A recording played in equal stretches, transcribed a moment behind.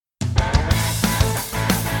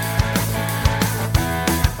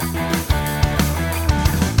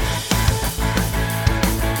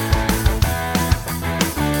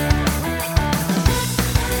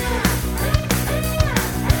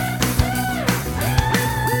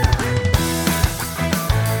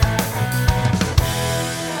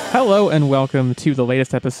Hello and welcome to the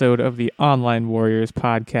latest episode of the Online Warriors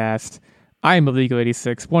podcast. I am Illegal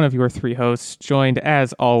 86, one of your three hosts, joined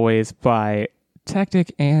as always by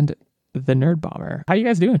Tactic and the Nerd Bomber. How you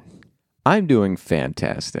guys doing? I'm doing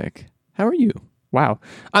fantastic. How are you? Wow.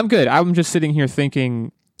 I'm good. I'm just sitting here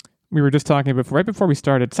thinking, we were just talking before, right before we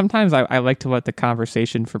started. Sometimes I like to let the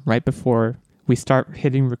conversation from right before we start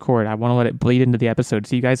hitting record. I want to let it bleed into the episode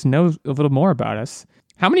so you guys know a little more about us.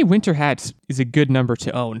 How many winter hats is a good number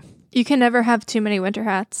to own? You can never have too many winter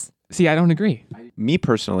hats. See, I don't agree. Me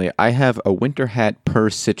personally, I have a winter hat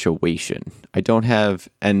per situation. I don't have,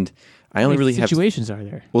 and I only really have... situations are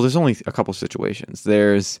there? Well, there's only a couple situations.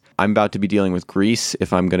 I'm about to be dealing with grease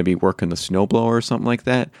if I'm going to be working the snowblower or something like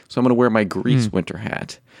that. So I'm going to wear my grease winter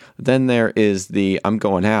hat. Then there is I'm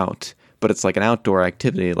going out, but it's like an outdoor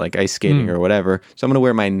activity like ice skating or whatever. So I'm going to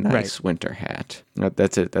wear my nice winter hat.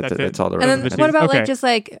 That's it. That's all the rest And of then it. what about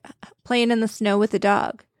like playing in the snow with the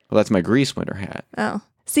dog? Well, that's my grease winter hat. Oh.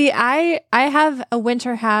 See, I have a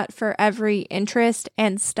winter hat for every interest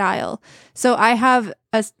and style. So I have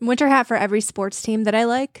a winter hat for every sports team that I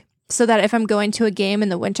like, so that if I'm going to a game in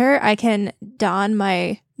the winter, I can don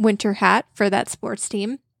my winter hat for that sports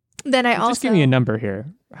team. Then Just give me a number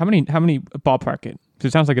here. How many ballpark it? Because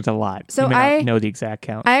it sounds like it's a lot. So you may not know the exact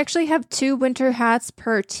count. I actually have 2 winter hats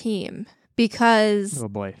per team because... Oh,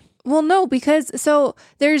 boy. Well, no, because so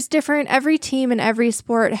there's every team and every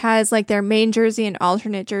sport has like their main jersey and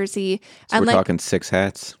alternate jersey. So and we're talking 6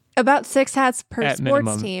 hats? About 6 hats per at sports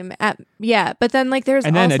minimum. team. But then like there's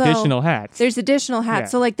and then also additional hats. There's additional hats. Yeah.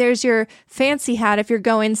 So like there's your fancy hat if you're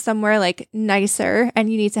going somewhere like nicer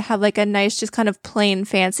and you need to have like a nice, just kind of plain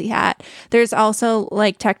fancy hat. There's also,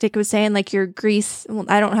 like Tactic was saying, like your grease. Well,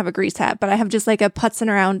 I don't have a grease hat, but I have just like a putzing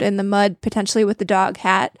around in the mud, potentially with the dog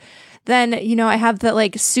hat. Then, I have the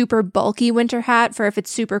like super bulky winter hat for if it's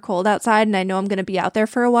super cold outside and I know I'm going to be out there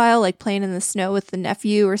for a while, like playing in the snow with the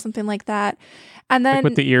nephew or something like that. And then like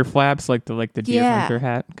with the ear flaps, like the deer Yeah. hunter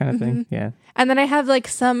hat kind of thing. Yeah. And then I have like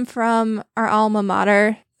some from our alma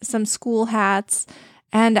mater, some school hats.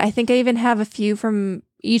 And I think I even have a few from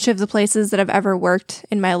each of the places that I've ever worked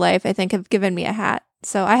in my life, I think have given me a hat.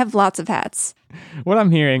 So I have lots of hats. What I'm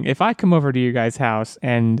hearing, if I come over to your guys' house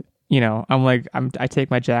and, I take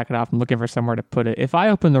my jacket off, I'm looking for somewhere to put it. If I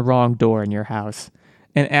open the wrong door in your house,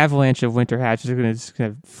 an avalanche of winter hats is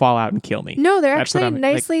going to fall out and kill me. No, they're That's what actually I'm-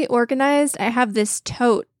 nicely organized. I have this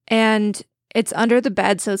tote and it's under the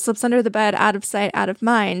bed. So it slips under the bed, out of sight, out of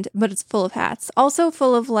mind, but it's full of hats. Also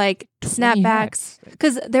full of like 20 snapbacks.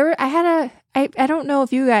 Because I don't know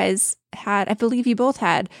if you guys had, I believe you both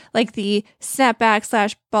had like the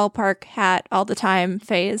snapback / ballpark hat all the time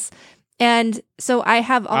phase. And so I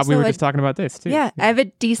have also we were just talking about this too. Yeah, I have a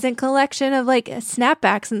decent collection of like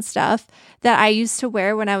snapbacks and stuff that I used to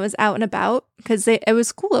wear when I was out and about because it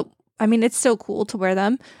was cool. I mean, it's still cool to wear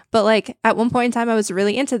them, but like at one point in time, I was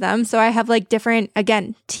really into them. So I have like different,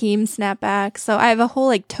 again, team snapbacks. So I have a whole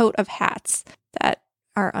like tote of hats that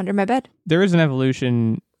are under my bed. There is an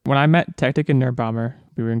evolution. When I met Tactic and Nerd Bomber,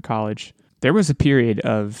 we were in college. There was a period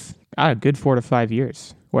of a good 4 to 5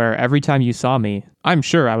 years where every time you saw me, I'm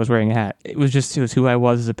sure I was wearing a hat. It was who I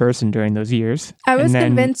was as a person during those years. I was And then,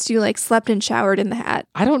 convinced you like slept and showered in the hat.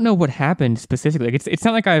 I don't know what happened specifically. Like, it's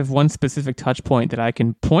not like I have one specific touch point that I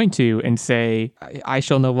can point to and say, I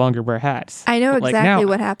shall no longer wear hats. I know But, like, exactly now-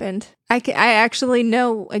 what happened. I actually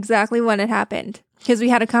know exactly when it happened because we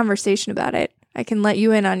had a conversation about it. I can let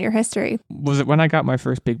you in on your history. Was it when I got my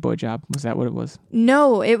first big boy job? Was that what it was?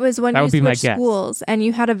 No, it was when That you would be my switched guess. schools and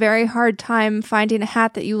you had a very hard time finding a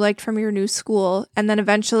hat that you liked from your new school. And then I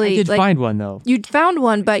eventually did find one though. you found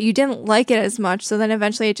one, but you didn't like it as much. So then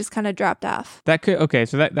eventually it just kind of dropped off. So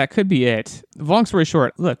that could be it. Long story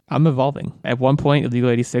short, look, I'm evolving. At one point,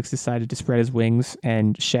 Illegal 86 decided to spread his wings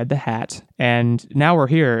and shed the hat. And now we're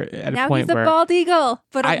here at Now a point he's a where bald eagle.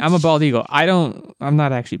 But I'm a bald eagle. I'm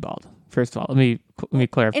not actually bald. First of all, let me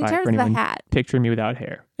clarify in terms for of a anyone hat. picturing me without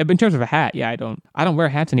hair. In terms of a hat, yeah, I don't wear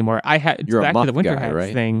hats anymore. You're a back to muff the winter guy, hats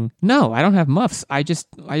right? thing. No, I don't have muffs. I just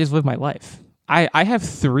live my life. I have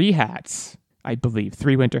 3 hats, I believe,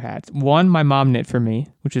 3 winter hats. 1 my mom knit for me,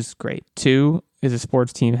 which is great. 2 is a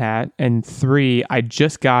sports team hat, and 3 I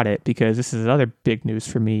just got it because this is other big news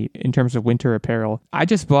for me in terms of winter apparel. I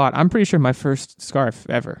just bought, I'm pretty sure, my first scarf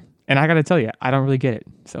ever. And I got to tell you, I don't really get it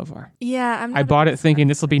so far. Yeah, I bought it thinking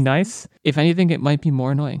this will be nice. If anything, it might be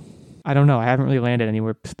more annoying. I don't know. I haven't really landed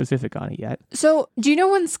anywhere specific on it yet. So, do you know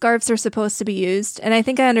when scarves are supposed to be used? And I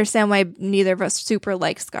think I understand why neither of us super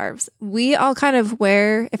like scarves. We all kind of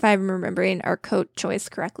wear, if I'm remembering our coat choice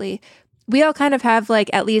correctly, we all kind of have like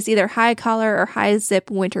at least either high collar or high zip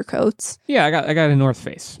winter coats. Yeah, I got a North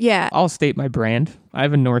Face. Yeah. I'll state my brand. I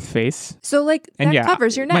have a North Face. So like that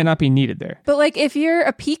covers your neck. Might not be needed there. But like if you're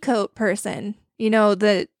a pea coat person, you know,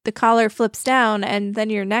 the collar flips down and then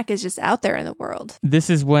your neck is just out there in the world. This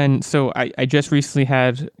is when, so I just recently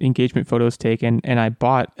had engagement photos taken and I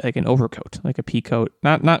bought like an overcoat, like a pea coat,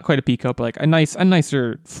 not quite a pea coat, but like a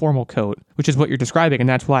nicer formal coat, which is what you're describing. And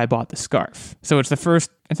that's why I bought the scarf. So it's not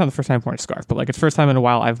the first time I've worn a scarf, but like it's the first time in a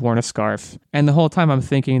while I've worn a scarf. And the whole time I'm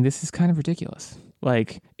thinking, this is kind of ridiculous.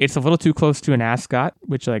 Like, it's a little too close to an ascot,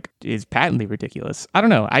 which like is patently ridiculous. I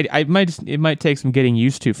don't know. It might take some getting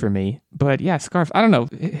used to for me. But yeah, scarves. I don't know.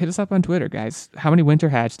 Hit us up on Twitter, guys. How many winter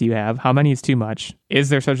hats do you have? How many is too much? Is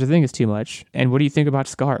there such a thing as too much? And what do you think about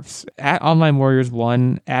scarves? At Online Warriors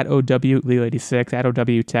 1, at OW Leo86, at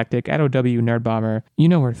OW Tactic, at OW Nerd Bomber. You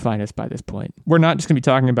know where to find us by this point. We're not just going to be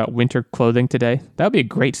talking about winter clothing today. That would be a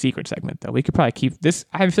great secret segment, though. We could probably keep this.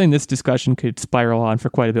 I have a feeling this discussion could spiral on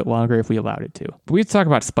for quite a bit longer if we allowed it to. But we have to talk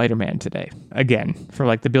about Spider-Man today. Again, for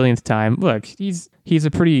like the billionth time. Look, he's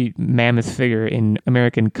a pretty mammoth figure in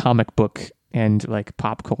American comic book and like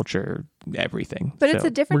pop culture, everything. But it's a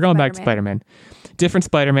different We're going back to Spider-Man. Different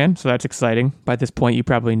Spider-Man, so that's exciting. By this point, you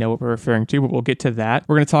probably know what we're referring to, but we'll get to that.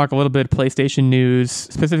 We're going to talk a little bit of PlayStation news,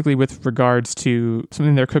 specifically with regards to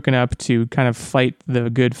something they're cooking up to kind of fight the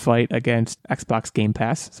good fight against Xbox Game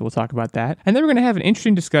Pass. So we'll talk about that. And then we're going to have an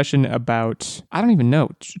interesting discussion about, I don't even know,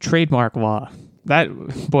 trademark law. That,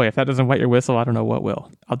 boy, if that doesn't wet your whistle, I don't know what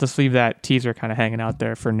will. I'll just leave that teaser kind of hanging out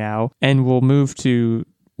there for now. And we'll move to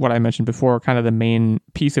what I mentioned before, kind of the main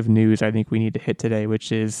piece of news I think we need to hit today,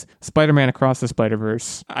 which is Spider-Man Across the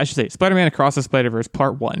Spider-Verse. I should say Spider-Man Across the Spider-Verse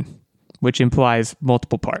Part 1, which implies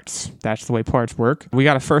multiple parts. That's the way parts work. We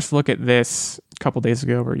got a first look at this a couple days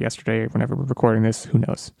ago or yesterday, or whenever we're recording this, who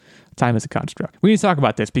knows. Time is a construct. We need to talk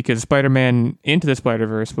about this because Spider-Man Into the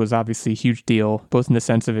Spider-Verse was obviously a huge deal, both in the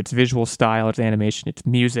sense of its visual style, its animation, its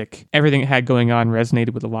music. Everything it had going on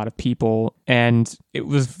resonated with a lot of people, and it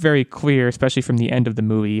was very clear, especially from the end of the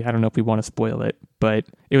movie. I don't know if we want to spoil it, but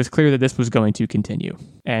it was clear that this was going to continue.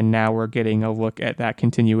 And now we're getting a look at that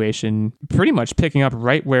continuation, pretty much picking up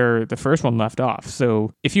right where the first one left off.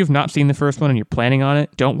 So if you've not seen the first one and you're planning on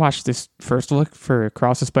it, don't watch this first look for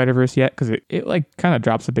Across the Spider-Verse yet, because it like kind of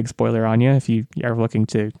drops a big spoiler on you if you are looking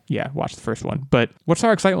to, watch the first one. But what's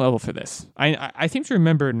our excitement level for this? I seem to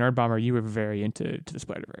remember, Nerd Bomber, you were very into the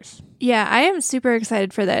Spider-Verse. Yeah, I am super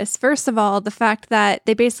excited for this. First of all, the fact that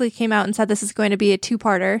they basically came out and said this is going to be a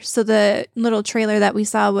two-parter. So the little trailer that we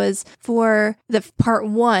saw was for the part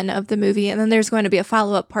 1 of the movie, and then there's going to be a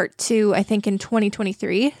follow-up part 2, I think in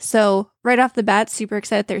 2023. So right off the bat, super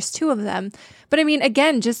excited there's 2 of them. But I mean,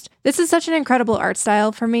 again, just this is such an incredible art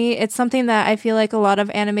style for me. It's something that I feel like a lot of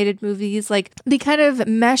animated movies, like the kind of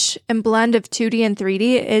mesh and blend of 2D and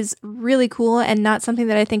 3D is really cool and not something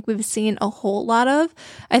that I think we've seen a whole lot of.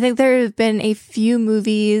 I think there have been a few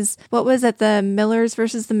movies. What was it? The Millers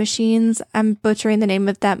versus the Machines? I'm butchering the name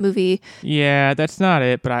of that movie. Yeah, that's not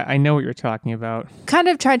it, but I know what you're talking about. Kind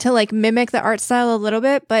of tried to like mimic the art style a little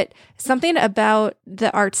bit, but something about the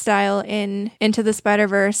art style in Into the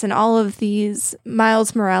Spider-Verse and all of these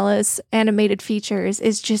Miles Morales animated features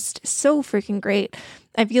is just so freaking great.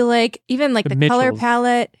 I feel like even like the color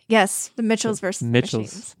palette. Yes, the Mitchells versus the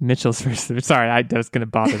Machines. Mitchells versus. Sorry, that was going to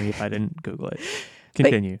bother me if I didn't Google it.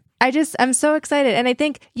 Continue. I'm so excited. And I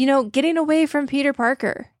think, getting away from Peter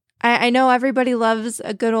Parker. I know everybody loves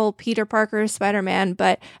a good old Peter Parker Spider-Man,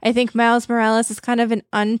 but I think Miles Morales is kind of an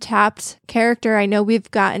untapped character. I know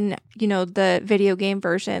we've gotten, the video game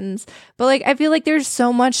versions, but like, I feel like there's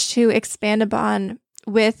so much to expand upon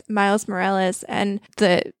with Miles Morales, and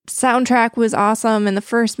the soundtrack was awesome in the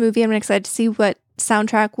first movie. I'm excited to see what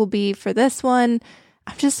soundtrack will be for this one.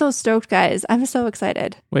 I'm just so stoked, guys. I'm so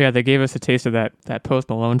excited. Well, yeah, they gave us a taste of that Post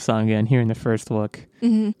Malone song again here in the first look.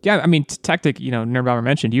 Mm-hmm. Yeah, I mean, Tactic, Nerd Bomber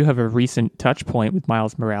mentioned, you have a recent touch point with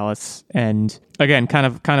Miles Morales. And again, kind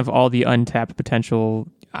of all the untapped potential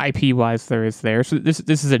IP-wise there is there. So this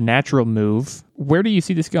is a natural move. Where do you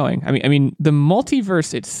see this going? I mean, the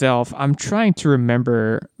multiverse itself, I'm trying to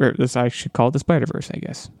remember, or this, I should call it the Spider-Verse, I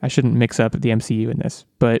guess. I shouldn't mix up the MCU in this,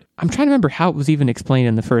 but I'm trying to remember how it was even explained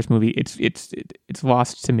in the first movie. It's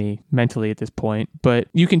lost to me mentally at this point, but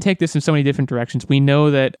you can take this in so many different directions. We know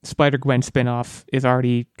that Spider-Gwen spinoff is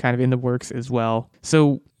already kind of in the works as well.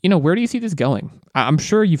 So where do you see this going? I'm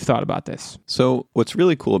sure you've thought about this. So what's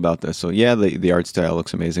really cool about this, so yeah, the art style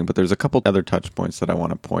looks amazing, but there's a couple other touch points that I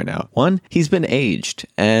want to point out. One, he's been aged,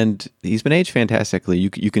 and he's been aged fantastically. You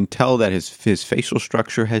can tell that his facial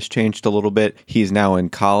structure has changed a little bit. He's now in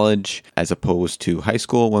college as opposed to high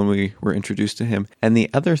school when we were introduced to him. And the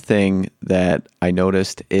other thing that I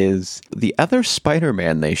noticed is the other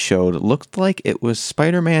Spider-Man they showed looked like it was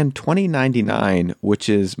Spider-Man 2099, which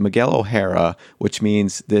is Miguel O'Hara, which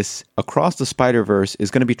means this Across the Spider-Verse is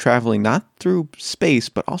going to be traveling not through space,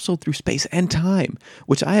 but also through space and time,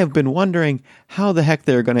 which I have been wondering how the heck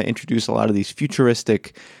they're going to introduce a lot of these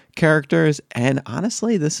futuristic characters, and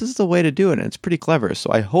honestly, this is the way to do it, and it's pretty clever.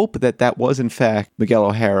 So I hope that was in fact Miguel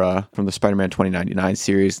O'Hara from the Spider-Man 2099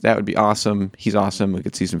 series. That would be awesome. He's awesome. We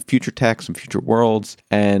could see some future tech, some future worlds,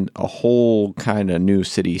 and a whole kind of new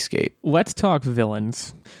cityscape. Let's talk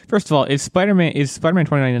villains. First of all, is Spider-Man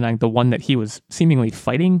 2099 the one that he was seemingly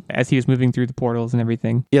fighting as he was moving through the portals and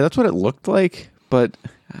everything? Yeah, that's what it looked like, but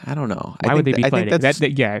I don't know. Why would they be fighting?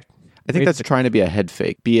 I think that's trying to be a head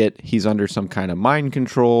fake, be it he's under some kind of mind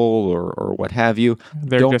control or what have you.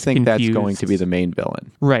 Don't think that's going to be the main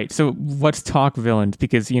villain. Right. So let's talk villains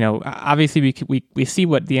because, obviously we see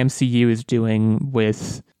what the MCU is doing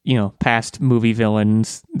with, past movie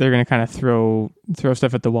villains. They're going to kind of throw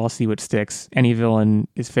stuff at the wall, see what sticks. Any villain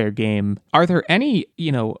is fair game. Are there any,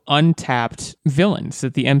 untapped villains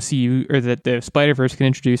that the MCU or that the Spider-Verse can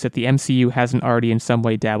introduce that the MCU hasn't already in some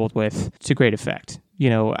way dabbled with to great effect?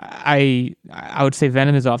 I would say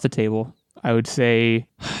Venom is off the table. I would say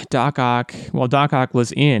Doc Ock. Well, Doc Ock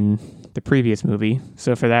was in the previous movie,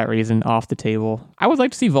 so for that reason, off the table. I would like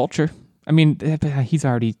to see Vulture. I mean, he's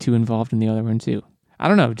already too involved in the other one too. I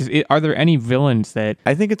don't know. Are there any villains that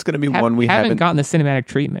I think it's going to be one we haven't gotten the cinematic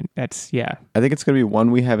treatment? I think it's going to be one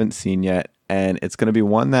we haven't seen yet, and it's going to be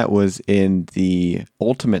one that was in the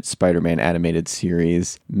Ultimate Spider-Man animated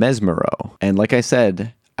series, Mesmero. And like I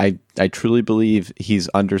said, I truly believe he's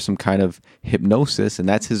under some kind of hypnosis, and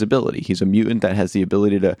that's his ability. He's a mutant that has the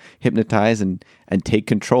ability to hypnotize and take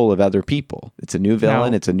control of other people. It's a new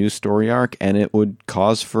villain, it's a new story arc, and it would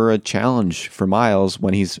cause for a challenge for Miles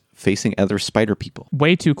when he's facing other spider people.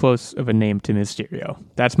 Way too close of a name to Mysterio.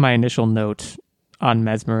 That's my initial note on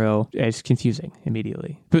Mesmero. It's confusing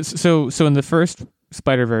immediately. But so in the first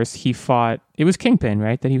Spider-Verse, it was Kingpin,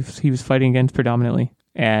 right? That he was fighting against predominantly.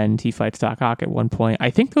 And he fights Doc Ock at one point. I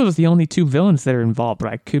think those are the only two villains that are involved,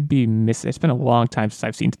 but I could be missing. It's been a long time since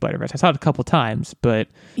I've seen Spider-Verse. I saw it a couple times, but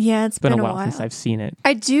yeah, it's been a while since I've seen it.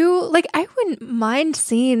 I wouldn't mind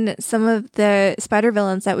seeing some of the spider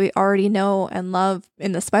villains that we already know and love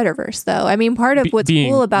in the Spider-Verse, though. I mean, part of what's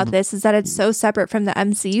cool about this is that it's so separate from the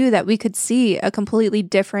MCU that we could see a completely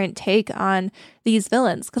different take on these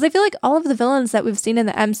villains, because I feel like all of the villains that we've seen in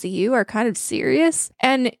the MCU are kind of serious,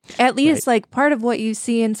 and at least like part of what you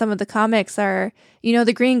see in some of the comics are,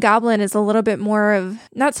 the Green Goblin is a little bit more of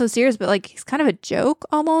not so serious, but like he's kind of a joke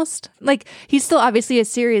almost. Like he's still obviously a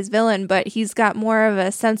serious villain, but he's got more of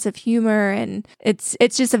a sense of humor, and it's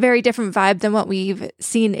just a very different vibe than what we've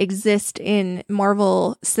seen exist in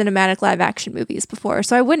Marvel cinematic live action movies before.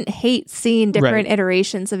 So I wouldn't hate seeing different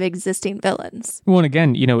iterations of existing villains. Well, and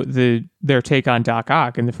again, their take on Doc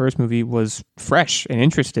Ock in the first movie was fresh and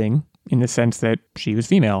interesting in the sense that she was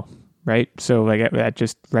female, right? So like that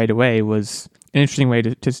just right away was an interesting way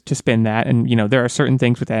to spin that. And, there are certain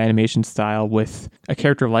things with that animation style with a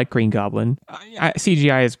character like Green Goblin.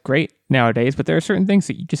 CGI is great nowadays, but there are certain things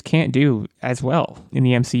that you just can't do as well in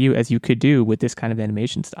the MCU as you could do with this kind of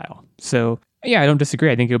animation style. So, yeah, I don't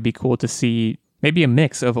disagree. I think it would be cool to see maybe a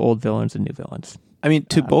mix of old villains and new villains. I mean,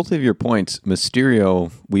 to both of your points,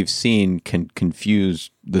 Mysterio, we've seen, can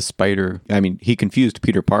confuse the spider. I mean, he confused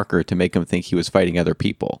Peter Parker to make him think he was fighting other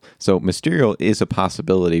people. So Mysterio is a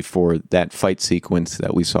possibility for that fight sequence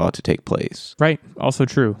that we saw to take place. Right. Also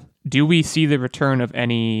true. Do we see the return of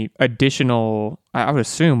any additional... I would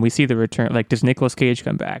assume we see the return... Like, does Nicolas Cage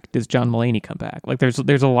come back? Does John Mulaney come back? Like, there's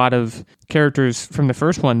a lot of characters from the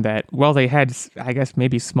first one that, while they had, I guess,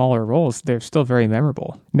 maybe smaller roles, they're still very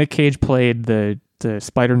memorable. Nick Cage played the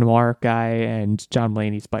Spider-Noir guy, and John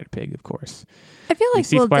Mulaney, Spider-Pig, of course. I feel like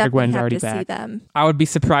we'll definitely have to see them. I would be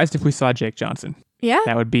surprised if we saw Jake Johnson. Yeah,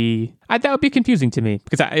 that would be confusing to me,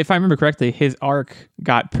 because if I remember correctly, his arc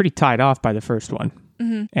got pretty tied off by the first one.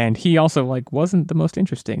 Mm-hmm. And he also wasn't the most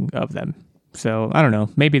interesting of them. So I don't know.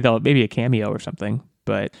 Maybe a cameo or something.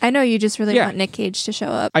 But I know you just really want Nick Cage to show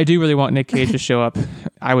up. I do really want Nick Cage to show up.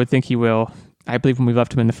 I would think he will. I believe when we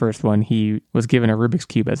left him in the first one, he was given a Rubik's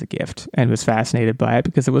Cube as a gift and was fascinated by it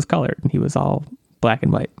because it was colored and he was all black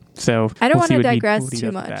and white. So I don't want to digress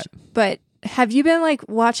too much, but have you been like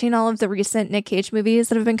watching all of the recent Nick Cage movies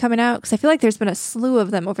that have been coming out? Because I feel like there's been a slew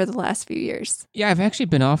of them over the last few years. Yeah, I've actually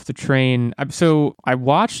been off the train. So I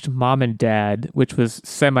watched Mom and Dad, which was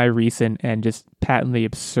semi-recent and just patently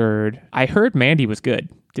absurd. I heard Mandy was good.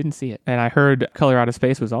 Didn't see it. And I heard Color Out of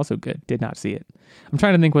Space was also good. Did not see it. I'm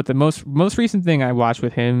trying to think what the most recent thing I watched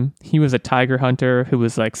with him. He was a tiger hunter who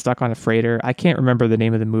was like stuck on a freighter. I can't remember the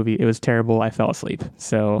name of the movie. It was terrible. I fell asleep.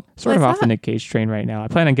 So sort of off the Nick Cage train right now. I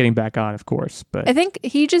plan on getting back on, of course. But I think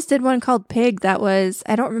he just did one called Pig that was,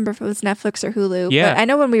 I don't remember if it was Netflix or Hulu. Yeah. But I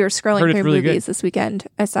know when we were scrolling through really movies this weekend,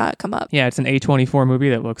 I saw it come up. Yeah, it's an A24 movie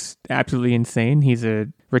that looks absolutely insane. He's a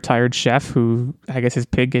retired chef who, I guess his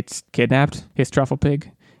pig gets kidnapped, his truffle pig.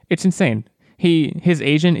 It's insane. His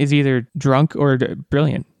agent is either drunk or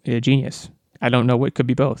brilliant, a genius. I don't know what could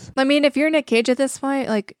be both. I mean, if you're Nick Cage at this point,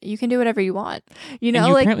 like you can do whatever you want. You know, and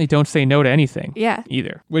you like apparently don't say no to anything. Yeah.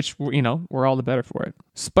 Either, which we're all the better for it.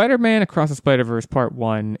 Spider-Man Across the Spider-Verse Part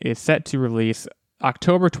 1 is set to release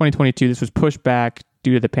October 2022. This was pushed back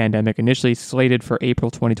due to the pandemic. Initially slated for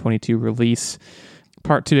April 2022 release.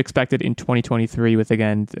 Part 2 expected in 2023 with,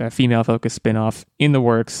 again, a female-focused spin-off in the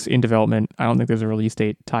works, in development. I don't think there's a release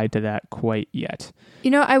date tied to that quite yet. You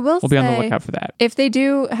know, we'll be on the lookout for that. If they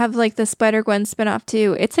do have like the Spider-Gwen spinoff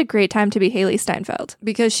too, it's a great time to be Haley Steinfeld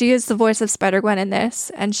because she is the voice of Spider-Gwen in this,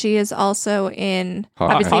 and she is also in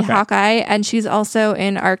obviously Hawkeye, and she's also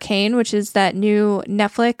in Arcane, which is that new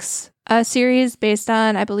Netflix series based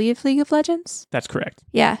on, I believe, League of Legends. That's correct.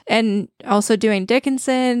 Yeah, and also doing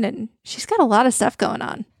Dickinson, and she's got a lot of stuff going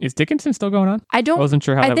on. Is Dickinson still going on? I wasn't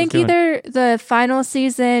sure how that was think doing. Either the final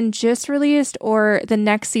season just released or the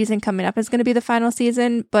next season coming up is going to be the final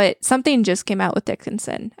season, but something just came out with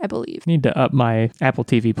Dickinson, I believe. Need to up my Apple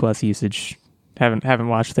TV Plus usage. Haven't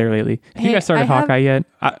watched there lately. Have you guys started Hawkeye yet?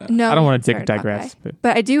 No, I don't want to digress.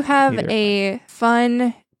 But I do have a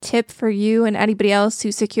fun tip for you and anybody else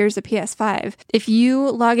who secures a PS5. If you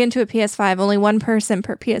log into a PS5, only one person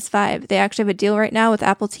per PS5, they actually have a deal right now with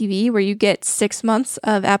Apple TV where you get 6 months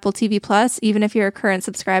of Apple TV Plus. Even if you're a current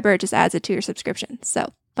subscriber, it just adds it to your subscription.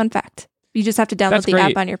 So, fun fact. You just have to download the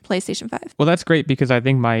app on your PlayStation 5. Well, that's great because I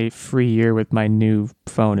think my free year with my new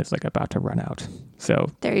phone is like about to run out. So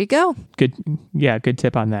there you go. Good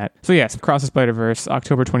tip on that. So yes, Across the Spider-Verse,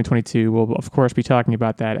 October 2022. We'll of course be talking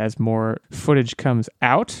about that as more footage comes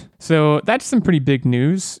out. So that's some pretty big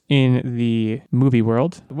news in the movie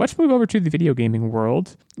world. Let's move over to the video gaming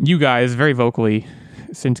world. You guys, very vocally,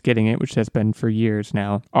 since getting it, which has been for years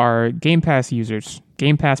now, are Game Pass users,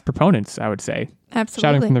 Game Pass proponents, I would say. Absolutely.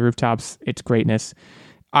 Shouting from the rooftops, its greatness.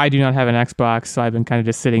 I do not have an Xbox, so I've been kind of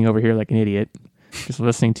just sitting over here like an idiot, just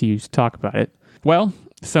listening to you talk about it. Well,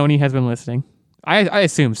 Sony has been listening. I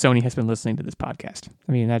assume Sony has been listening to this podcast.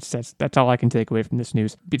 I mean, that's all I can take away from this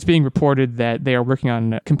news. It's being reported that they are working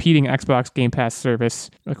on a competing Xbox Game Pass service,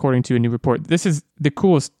 according to a new report. This is the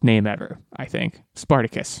coolest name ever, I think.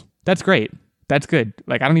 Spartacus. That's great. That's good.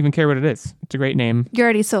 Like, I don't even care what it is. It's a great name. You're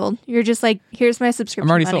already sold. You're just like, here's my subscription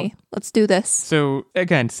money. Sold. Let's do this. So,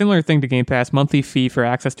 again, similar thing to Game Pass, monthly fee for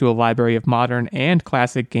access to a library of modern and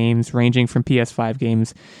classic games ranging from PS5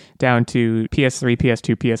 games down to PS3,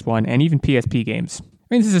 PS2, PS1, and even PSP games.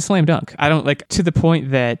 I mean, this is a slam dunk. I don't like, to the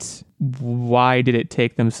point that why did it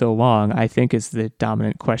take them so long, I think is the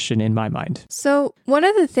dominant question in my mind. So one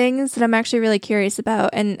of the things that I'm actually really curious about,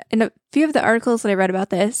 and in a few of the articles that I read about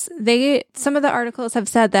this, some of the articles have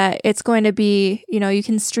said that it's going to be, you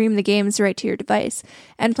can stream the games right to your device.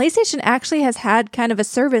 And PlayStation actually has had kind of a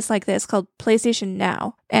service like this called PlayStation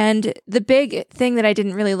Now. And the big thing that I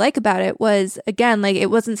didn't really like about it was, again, like it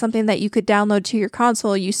wasn't something that you could download to your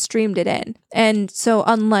console, you streamed it in. And so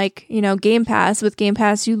unlike, Game Pass, with Game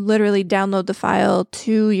Pass, you literally download the file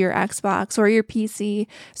to your Xbox or your PC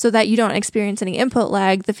so that you don't experience any input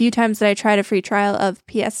lag. The few times that I tried a free trial of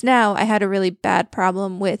PS Now, I had a really bad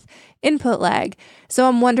problem with input lag. So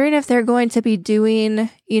I'm wondering if they're going to be doing,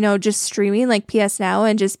 just streaming like PS Now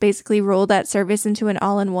and just basically roll that service into an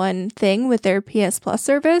all-in-one thing with their PS Plus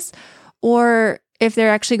service, or if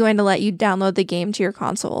they're actually going to let you download the game to your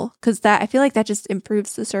console, because I feel like that just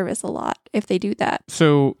improves the service a lot if they do that.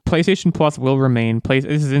 So PlayStation Plus will remain. This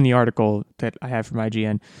is in the article that I have from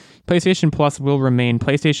IGN. PlayStation Plus will remain.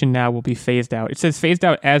 PlayStation Now will be phased out. It says phased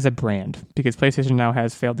out as a brand because PlayStation Now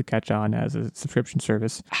has failed to catch on as a subscription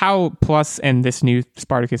service. How Plus and this new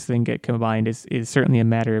Spartacus thing get combined is certainly a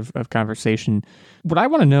matter of conversation. What I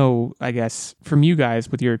want to know, I guess, from you guys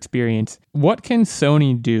with your experience, what can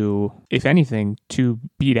Sony do, if anything, to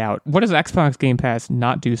beat out? What does Xbox Game Pass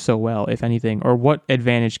not do so well, if anything, or what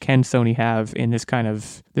advantage can Sony have in this kind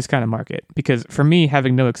of market? Because for me,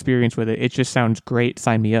 having no experience with it just sounds great.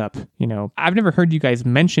 Sign me up. I've never heard you guys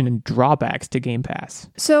mention drawbacks to Game Pass,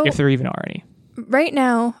 So if there even are any. right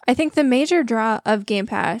now, I think the major draw of Game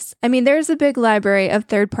Pass, I mean, there's a big library of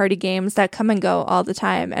third-party games that come and go all the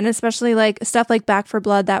time. And especially like stuff like Back 4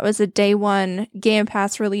 Blood, that was a day one Game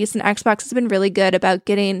Pass release. And Xbox has been really good about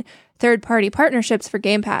getting third-party partnerships for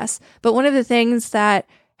Game Pass. But one of the things that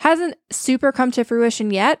hasn't super come to fruition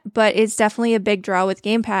yet, but it's definitely a big draw with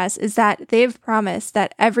Game Pass, is that they've promised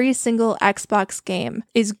that every single Xbox game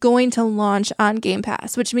is going to launch on Game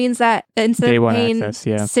Pass, which means that instead Day of one paying access,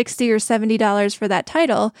 yeah. $60 or $70 for that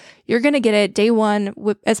title, you're going to get it day one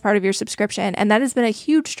as part of your subscription. And that has been a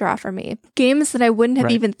huge draw for me. Games that I wouldn't have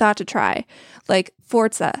Right. even thought to try, like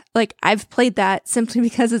Forza. Like, I've played that simply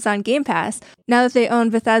because it's on Game Pass. Now that they own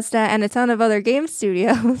Bethesda and a ton of other game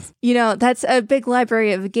studios, that's a big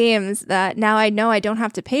library of games that now I know I don't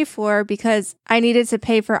have to pay for because I needed to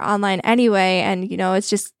pay for online anyway. And, it's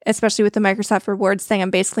just, especially with the Microsoft Rewards thing, I'm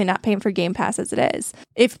basically not paying for Game Pass as it is.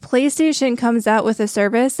 If PlayStation comes out with a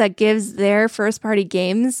service that gives their first party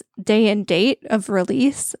games day and date of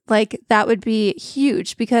release, like, that would be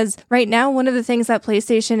huge, because right now, one of the things that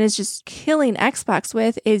PlayStation is just killing Xbox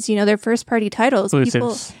with is, their first party titles.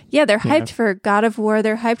 Exclusives. They're hyped for God of War,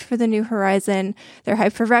 they're hyped for the New Horizon, they're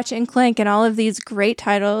hyped for Ratchet and Clank and all of these great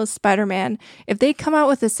titles, Spider-Man. If they come out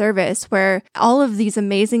with a service where all of these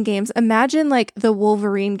amazing games, imagine like the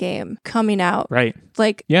Wolverine game coming out. Right.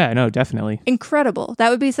 Like, Yeah, no, definitely. incredible.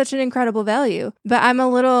 That would be such an incredible value. But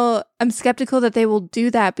I'm skeptical that they will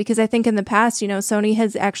do that, because I think in the past, Sony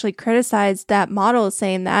has actually criticized that model,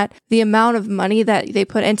 saying that the amount of money that they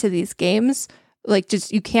put into these games, like,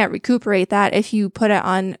 just you can't recuperate that if you put it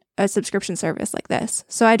on a subscription service like this.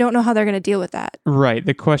 So I don't know how they're going to deal with that. Right.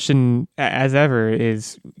 The question, as ever,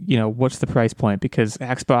 is, what's the price point? Because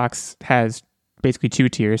Xbox has basically two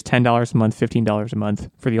tiers, $10 a month, $15 a month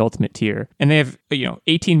for the ultimate tier. And they have,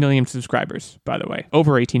 18 million subscribers, by the way,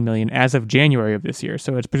 over 18 million as of January of this year.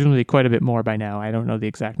 So it's presumably quite a bit more by now. I don't know the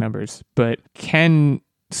exact numbers, but can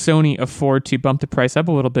Sony afford to bump the price up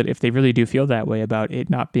a little bit if they really do feel that way about it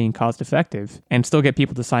not being cost effective and still get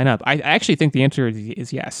people to sign up? I actually think the answer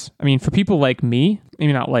is yes. I mean, for people like me,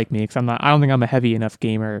 maybe not like me, because I don't think I'm a heavy enough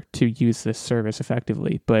gamer to use this service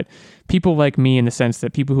effectively, but people like me, in the sense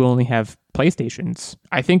that people who only have PlayStations,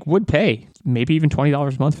 I think would pay maybe even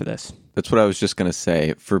 $20 a month for this. That's what I was just going to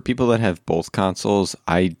say. For people that have both consoles,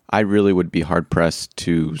 I really would be hard-pressed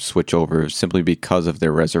to switch over simply because of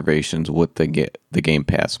their reservations with the Game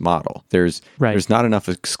Pass model. There's not enough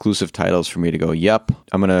exclusive titles for me to go, yep,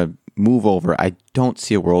 I'm going to move over. I don't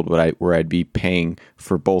see a world where I'd be paying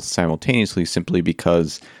for both simultaneously, simply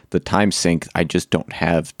because the time sync I just don't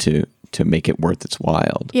have to make it worth its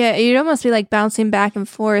while. Yeah, you'd almost be like bouncing back and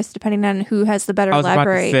forth depending on who has the better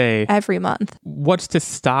library every month. What's to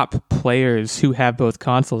stop players who have both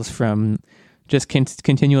consoles from just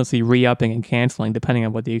continuously re-upping and canceling depending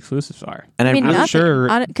on what the exclusives are? And I'm really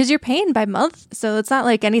sure, because you're paying by month, so it's not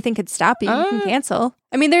like anything could stop you. You can cancel.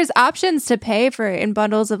 I mean, there's options to pay for in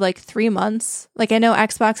bundles of like 3 months. Like, I know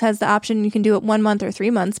Xbox has the option you can do it 1 month or 3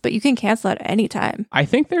 months, but you can cancel at any time. I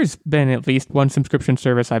think there's been at least one subscription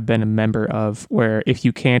service I've been a member of where if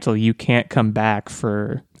you cancel, you can't come back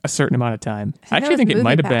for a certain amount of time. I actually think it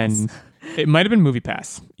might have been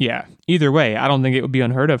MoviePass. Yeah. Either way, I don't think it would be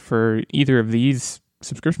unheard of for either of these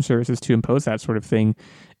subscription services to impose that sort of thing,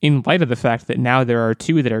 in light of the fact that now there are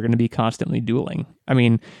two that are going to be constantly dueling. I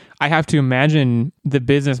mean, I have to imagine the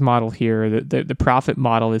business model here, the profit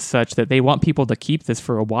model is such that they want people to keep this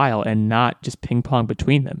for a while and not just ping pong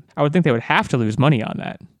between them. I would think they would have to lose money on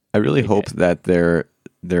that. I really hope that they're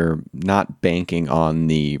not banking on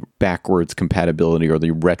the backwards compatibility or the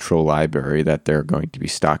retro library that they're going to be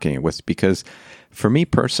stocking it with, because for me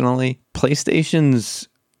personally, PlayStation's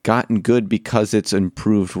gotten good because it's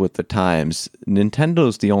improved with the times.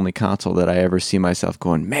 Nintendo's the only console that I ever see myself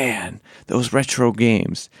going, man, those retro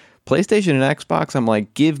games. PlayStation and Xbox, I'm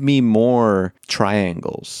like, give me more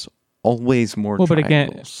triangles. Always more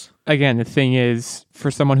triangles. But again, the thing is, for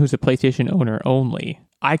someone who's a PlayStation owner only,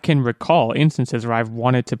 I can recall instances where I've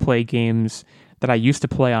wanted to play games that I used to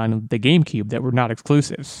play on the GameCube that were not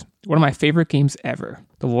exclusives. One of my favorite games ever,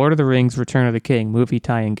 The Lord of the Rings Return of the King movie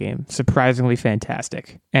tie-in game. Surprisingly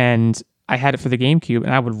fantastic. And I had it for the GameCube,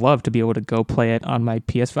 and I would love to be able to go play it on my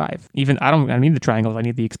PS5. I don't need the triangles, I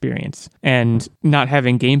need the experience. And not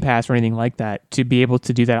having Game Pass or anything like that, to be able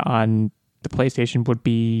to do that on the PlayStation would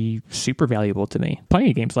be super valuable to me. Plenty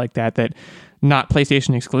of games like that not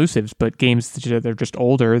PlayStation exclusives, but games that are just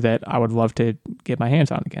older that I would love to get my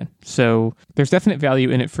hands on again. So there's definite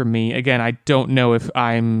value in it for me. Again, I don't know if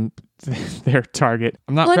I'm their target.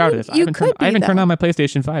 I'm not proud of this. I haven't turned on my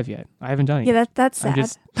PlayStation 5 yet. I haven't done it. Yeah, that's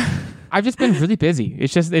sad. I've just been really busy.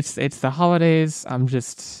 It's the holidays. I'll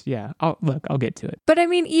get to it. But I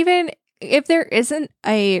mean, even if there isn't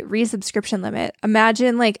a resubscription limit,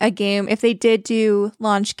 imagine like a game, if they did do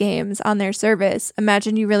launch games on their service,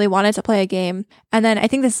 imagine you really wanted to play a game. And then I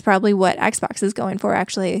think this is probably what Xbox is going for,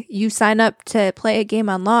 actually. You sign up to play a game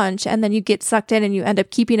on launch, and then you get sucked in and you end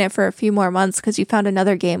up keeping it for a few more months because you found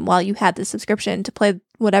another game while you had the subscription to play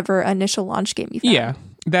whatever initial launch game you found. Yeah.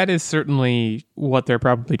 That is certainly what they're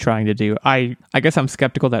probably trying to do. I guess I'm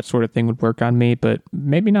skeptical that sort of thing would work on me, but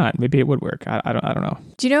maybe not. Maybe it would work. I don't know.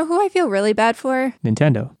 Do you know who I feel really bad for?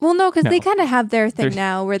 Nintendo. Well, no, because they kind of have their thing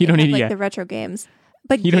now where they have like the retro games.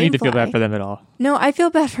 But you don't need to feel bad for them at all. No, I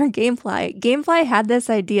feel bad for Gamefly. Gamefly had this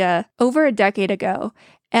idea over a decade ago.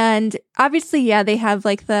 And obviously, yeah, they have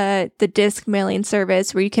like the disc mailing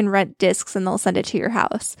service where you can rent discs and they'll send it to your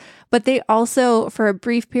house. But they also, for a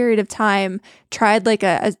brief period of time, tried like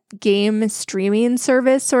a game streaming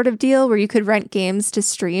service sort of deal where you could rent games to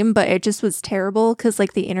stream, but it just was terrible because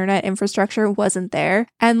like the internet infrastructure wasn't there.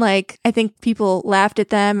 And like, I think people laughed at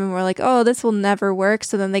them and were like, oh, this will never work.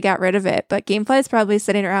 So then they got rid of it. But Gamefly is probably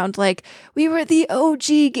sitting around like, we were the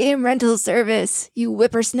OG game rental service, you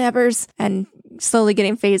whippersnappers, and slowly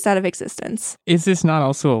getting phased out of existence. Is this not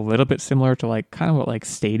also a little bit similar to like kind of what like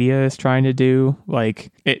Stadia is trying to do? Like,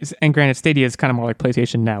 and granted, Stadia is kind of more like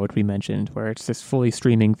PlayStation Now, which we mentioned, where it's this fully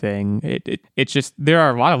streaming thing. It's just, there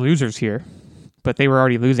are a lot of losers here, but they were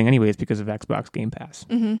already losing anyways because of Xbox Game Pass.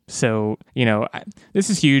 Mm-hmm. So, this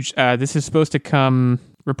is huge. This is supposed to come,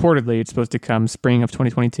 reportedly, it's supposed to come spring of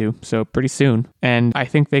 2022, so pretty soon. And I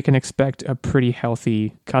think they can expect a pretty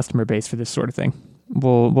healthy customer base for this sort of thing.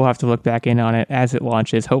 We'll have to look back in on it as it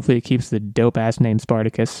launches. Hopefully it keeps the dope-ass name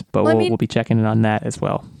Spartacus, but we'll be checking in on that as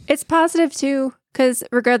well. It's positive, too, because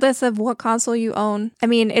regardless of what console you own, I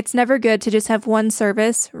mean, it's never good to just have one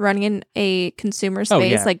service running in a consumer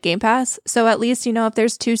space like Game Pass. So at least, if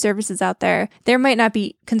there's two services out there, there might not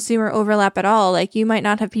be consumer overlap at all. Like, you might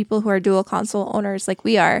not have people who are dual console owners like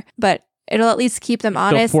we are, but it'll at least keep them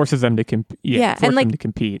honest. Still forces them to compete. And like, them to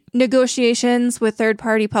compete. Negotiations with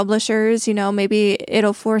third-party publishers, maybe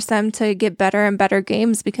it'll force them to get better and better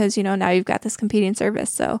games because, now you've got this competing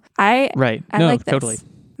service. So I like this. Totally.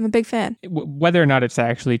 I'm a big fan. Whether or not it's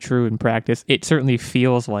actually true in practice, it certainly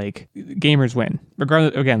feels like gamers win.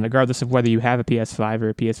 Regardless of whether you have a PS5 or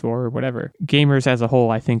a PS4 or whatever. Gamers as a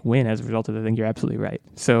whole, I think, win as a result of it. I think you're absolutely right.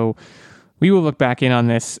 So we will look back in on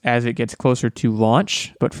this as it gets closer to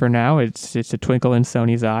launch, but for now, it's a twinkle in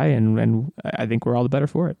Sony's eye, and I think we're all the better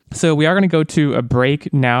for it. So we are going to go to a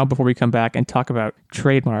break now before we come back and talk about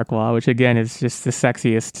trademark law, which again is just the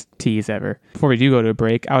sexiest tease ever. Before we do go to a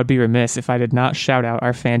break, I would be remiss if I did not shout out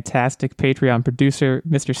our fantastic Patreon producer,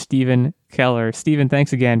 Mr. Steven Keller. Steven,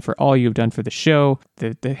 thanks again for all you've done for the show.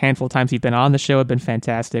 The handful of times you've been on the show have been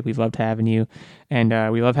fantastic. We've loved having you. And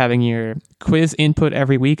we love having your quiz input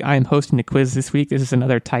every week. I am hosting a quiz this week. This is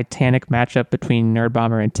another titanic matchup between Nerd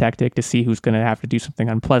Bomber and Tactic to see who's going to have to do something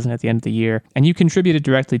unpleasant at the end of the year. And you contributed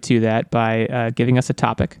directly to that by giving us a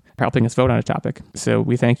topic, helping us vote on a topic. So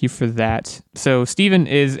we thank you for that. So Steven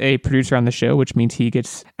is a producer on the show, which means he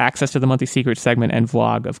gets access to the monthly secret segment and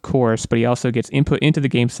vlog, of course, but he also gets input into the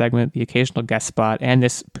game segment, the occasional guest spot, and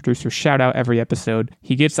this producer shout out every episode.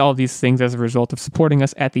 He gets all of these things as a result of supporting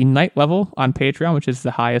us at the night level on Patreon, which is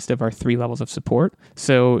the highest of our 3 levels of support.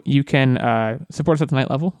 So you can support us at the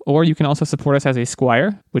night level, or you can also support us as a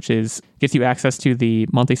Squire, which gets you access to the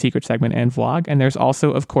monthly secret segment and vlog. And there's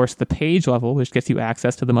also, of course, the page level, which gets you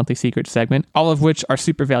access to the monthly secret segment, all of which are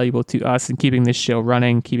super valuable to us in keeping this show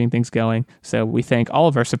running, keeping things going. So we thank all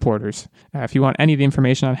of our supporters. If you want any of the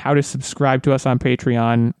information on how to subscribe to us on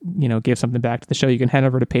Patreon, give something back to the show, you can head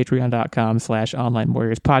over to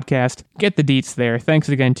patreon.com/onlinewarriorspodcast. Get the deets there. Thanks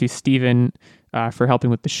again to Steven for helping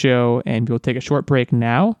with the show, and we'll take a short break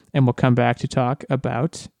now, and we'll come back to talk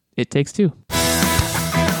about It Takes Two.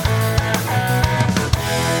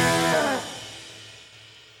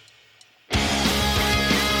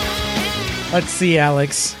 Let's see,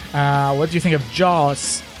 Alex. What do you think of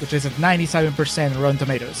Jaws, which is at 97% Rotten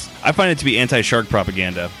Tomatoes? I find it to be anti-shark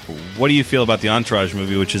propaganda. What do you feel about the Entourage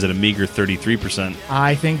movie, which is at a meager 33%?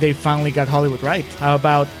 I think they finally got Hollywood right. How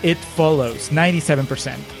about It Follows,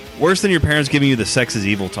 97%? Worse than your parents giving you the sex is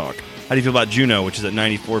evil talk. How do you feel about Juno, which is at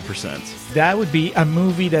 94%? That would be a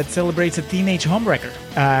movie that celebrates a teenage homewrecker.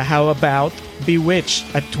 How about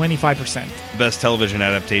Bewitched at 25%? Best television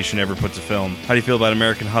adaptation ever put to film. How do you feel about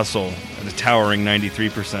American Hustle at a towering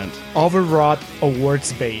 93%? Overwrought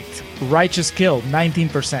awards bait. Righteous Kill,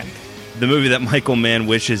 19%. The movie that Michael Mann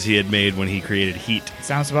wishes he had made when he created Heat.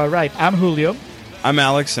 Sounds about right. I'm Julio. I'm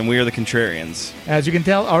Alex, and we are the Contrarians. As you can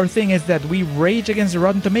tell, our thing is that we rage against the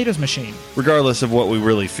Rotten Tomatoes machine. Regardless of what we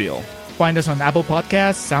really feel. Find us on Apple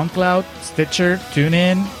Podcasts, SoundCloud, Stitcher,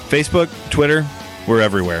 TuneIn. Facebook, Twitter, we're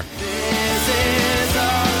everywhere.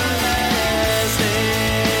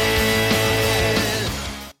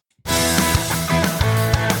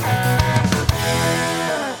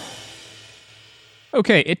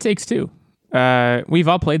 Okay, It Takes Two. We've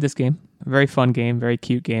all played this game. Very fun game, very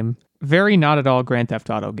cute game. Very not at all Grand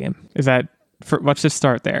Theft Auto game. Let's just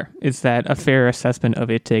start there. Is that a fair assessment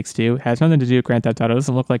of It Takes Two? It has nothing to do with Grand Theft Auto.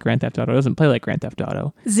 Doesn't look like Grand Theft Auto. Doesn't play like Grand Theft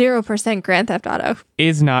Auto. 0% Grand Theft Auto.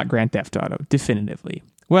 Is not Grand Theft Auto, definitively.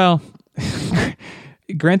 Well,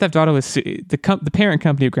 Grand Theft Auto is the parent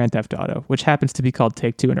company of Grand Theft Auto, which happens to be called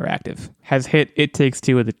Take-Two Interactive, has hit It Takes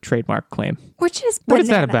Two with a trademark claim. Which is bananas. What is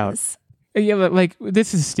that about? Yeah, like,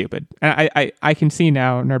 this is stupid. I can see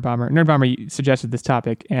now Nerdbomber suggested this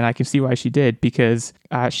topic, and I can see why she did, because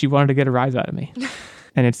she wanted to get a rise out of me.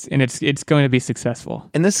 and it's going to be successful.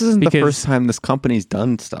 And this isn't the first time this company's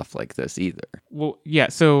done stuff like this either. Well, yeah,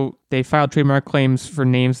 so they filed trademark claims for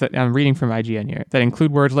names that I'm reading from IGN here that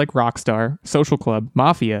include words like Rockstar, Social Club,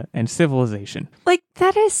 Mafia, and Civilization. Like,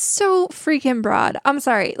 that is so freaking broad. I'm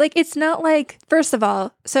sorry. Like, it's not like, first of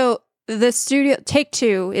all, so the studio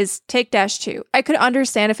Take-Two is Take-Two. I could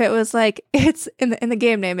understand if it was like, it's in the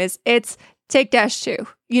game name is it's Take-Two,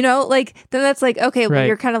 you know, like, then that's like, okay, well, right.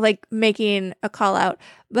 You're kind of like making a call out,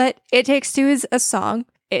 but It Takes Two is a song.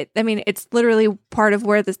 It's literally part of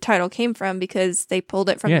where this title came from because they pulled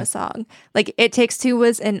it from the song. Like, It Takes Two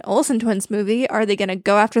was an Olsen Twins movie. Are they going to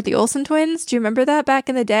go after the Olsen Twins? Do you remember that back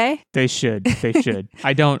in the day? They should.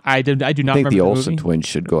 I do not I think remember the the Olsen movie. twins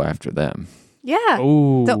should go after them. Yeah.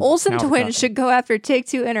 Ooh, the Olsen now we're Twins talking. should go after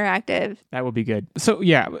Take-Two Interactive. That would be good. So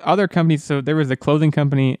yeah, other companies. So there was a clothing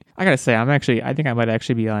company. I gotta say, I think I might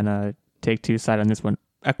actually be on Take-Two side on this one.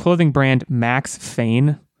 A clothing brand, Max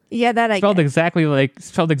Fane. Yeah, that I spelled get. exactly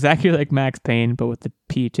like Max Payne, but with the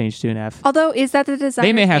P changed to an F. Although, is that the designer's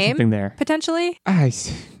They may have name, something there. potentially?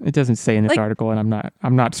 It doesn't say in this article, and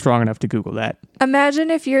I'm not strong enough to Google that.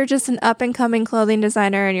 Imagine if you're just an up-and-coming clothing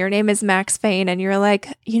designer and your name is Max Fane and you're like,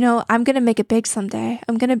 I'm going to make it big someday.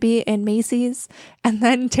 I'm going to be in Macy's. And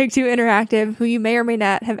then Take-Two Interactive, who you may or may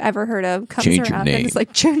not have ever heard of, comes Change your around and name. is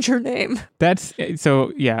like, change your name. That's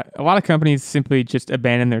so yeah. A lot of companies simply just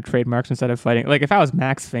abandon their trademarks instead of fighting. Like, if I was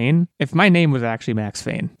Max Fane, if my name was actually Max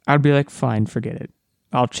Fane, I'd be like, fine, forget it.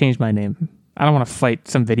 I'll change my name. I don't want to fight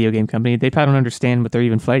some video game company. They probably don't understand what they're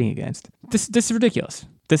even fighting against. This is ridiculous.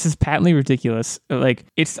 This is patently ridiculous. Like,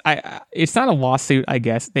 it's not a lawsuit, I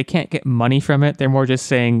guess. They can't get money from it. They're more just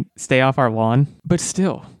saying, stay off our lawn. But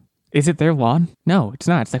still, is it their lawn? No, it's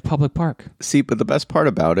not. It's like public park. See, but the best part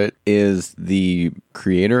about it is the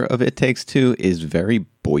creator of It Takes Two is very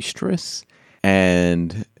boisterous,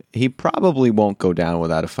 and he probably won't go down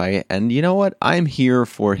without a fight. And you know what? I'm here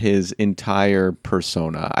for his entire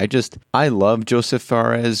persona. I love Joseph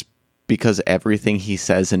Fares because everything he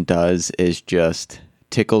says and does is just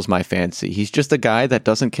tickles my fancy. He's just a guy that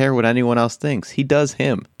doesn't care what anyone else thinks. He does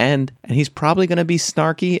him. And he's probably going to be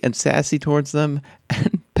snarky and sassy towards them.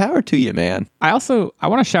 And power to you, man. I want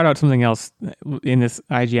to shout out something else in this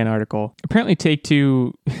IGN article. Apparently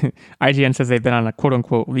Take-Two, IGN says they've been on a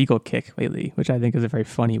quote-unquote legal kick lately, which I think is a very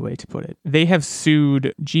funny way to put it. They have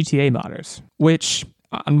sued GTA modders, which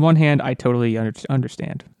on one hand, I totally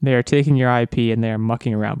understand. They are taking your IP and they are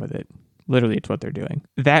mucking around with it. Literally, it's what they're doing.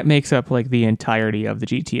 That makes up like the entirety of the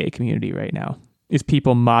GTA community right now. Is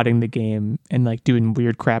people modding the game and like doing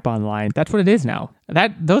weird crap online. That's what it is now.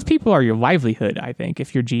 Those people are your livelihood, I think,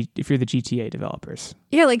 if you're the GTA developers.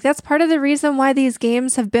 Yeah, like that's part of the reason why these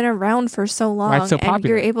games have been around for so long. Why it's so and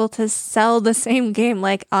popular. you're able to sell the same game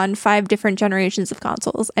like on 5 different generations of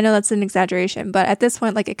consoles. I know that's an exaggeration, but at this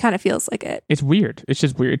point, like it kind of feels like it. It's weird. It's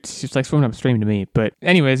just weird. It's just like swimming upstream to me. But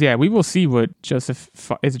anyways, yeah, we will see what is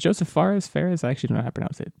it Joseph Fares? I actually don't know how to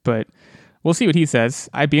pronounce it, but we'll see what he says.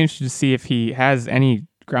 I'd be interested to see if he has any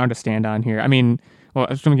ground to stand on here. I mean, well,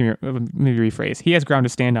 maybe rephrase. He has ground to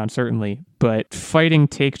stand on, certainly, but fighting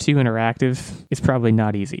Take-Two Interactive is probably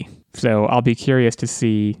not easy. So I'll be curious to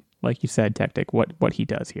see, like you said, Tactic, what he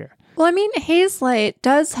does here. Well, I mean, Hazelight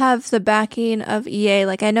does have the backing of EA.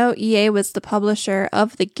 Like, I know EA was the publisher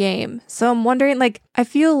of the game. So I'm wondering, like, I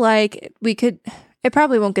feel like we could... it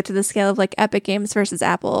probably won't get to the scale of like Epic Games versus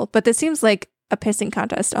Apple, but this seems like a pissing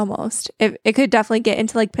contest almost. It could definitely get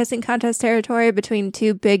into like pissing contest territory between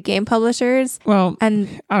two big game publishers. Well,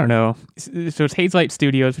 And I don't know. So it's Hazelight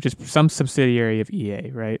Studios, which is some subsidiary of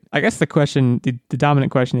EA, right? I guess the question, the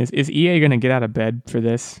dominant question is EA going to get out of bed for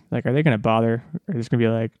this? Like, are they going to bother? Or is it going to be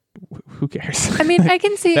like, who cares? I mean, I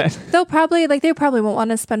can see That- they probably won't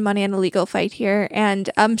want to spend money on a legal fight here, and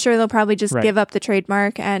I'm sure they'll probably just Right. give up the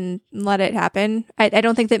trademark and let it happen. I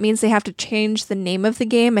don't think that means they have to change the name of the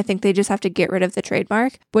game. I think they just have to get rid of the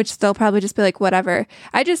trademark, which they'll probably just be like, whatever.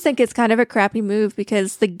 I just think it's kind of a crappy move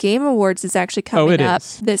because the Game Awards is actually coming it up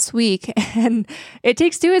is. this week, and It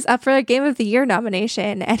Takes Two is up for a Game of the Year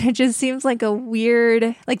nomination, and it just seems like a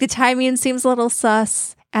weird, like the timing seems a little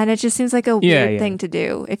sus. And it just seems like a weird thing to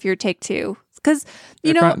do if you're Take-Two. Because,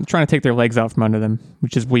 you They're know, trying to take their legs out from under them,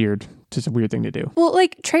 which is weird. It's just a weird thing to do. well,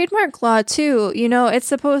 like trademark law too, you know, it's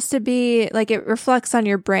supposed to be like it reflects on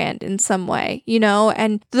your brand in some way, you know,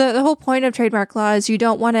 and the whole point of trademark law is you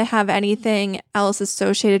don't want to have anything else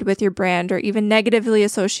associated with your brand or even negatively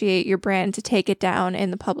associate your brand to take it down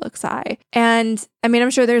in the public's eye. And I mean,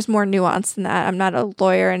 I'm sure there's more nuance than that. I'm not a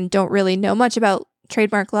lawyer and don't really know much about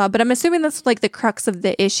trademark law, but I'm assuming that's like the crux of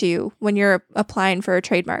the issue when you're applying for a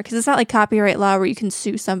trademark, because it's not like copyright law where you can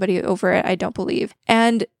sue somebody over it, I don't believe.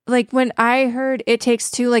 And like when I heard It Takes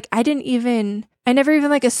Two, like I never even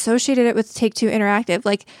like associated it with Take-Two Interactive.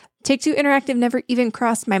 Like Take-Two Interactive never even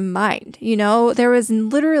crossed my mind, you know? There was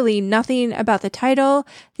literally nothing about the title,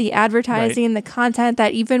 the advertising, the content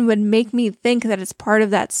that even would make me think that it's part of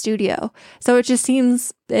that studio. So it just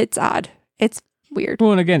seems, it's odd. It's weird.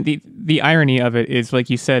 Well, and again, the irony of it is, like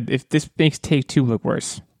you said, if this makes Take-Two look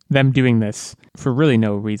worse, them doing this for really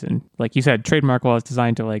no reason. Like you said, trademark law is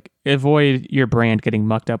designed to like avoid your brand getting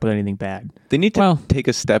mucked up with anything bad. They need to take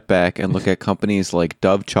a step back and look at companies like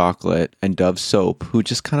Dove Chocolate and Dove Soap, who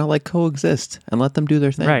just kind of like coexist and let them do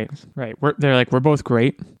their thing. Right. They're like, we're both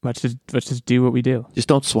great. Let's just do what we do. Just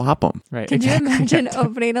don't swap them. Right. Can exactly. you imagine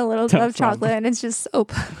opening a little Don't Dove swap chocolate and it's just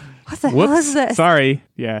soap? What the hell Whoops. is this? Sorry.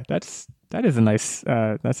 Yeah, that is a nice.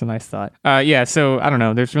 That's a nice thought. Yeah. So I don't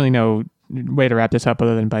know. There's really no way to wrap this up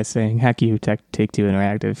other than by saying, heck you, Take-Two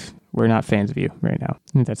Interactive. We're not fans of you right now.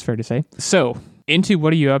 I think that's fair to say. So into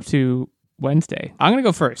what are you up to Wednesday? I'm going to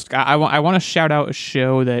go first. I want to shout out a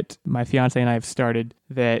show that my fiance and I have started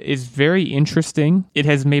that is very interesting. It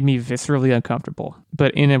has made me viscerally uncomfortable,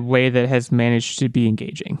 but in a way that has managed to be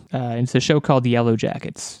engaging. It's a show called Yellow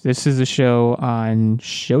Jackets. This is a show on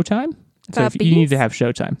Showtime. So if you need to have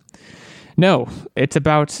Showtime. No, it's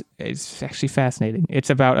actually fascinating. It's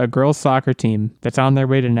about a girls' soccer team that's on their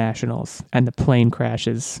way to nationals and the plane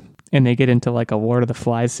crashes and they get into like a Lord of the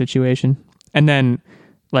Flies situation. And then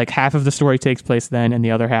like half of the story takes place then and the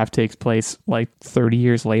other half takes place like 30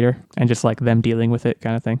 years later and just like them dealing with it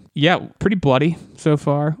kind of thing. Yeah, pretty bloody so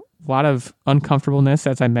far. A lot of uncomfortableness,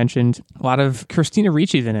 as I mentioned. A lot of Christina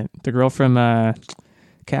Ricci's in it, the girl from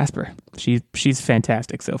Casper. She's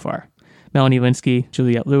fantastic so far. Melanie Linsky,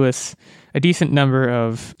 Juliette Lewis, a decent number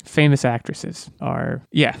of famous actresses are,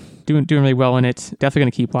 doing really well in it. Definitely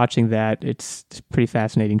going to keep watching that. It's a pretty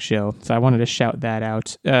fascinating show. So I wanted to shout that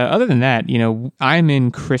out. Other than that, you know, I'm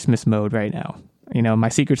in Christmas mode right now. You know, my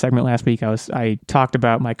secret segment last week, I talked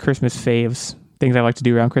about my Christmas faves, things I like to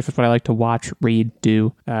do around Christmas, what I like to watch, read,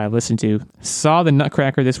 do, listen to. Saw the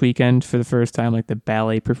Nutcracker this weekend for the first time, like the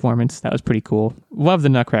ballet performance. That was pretty cool. Love the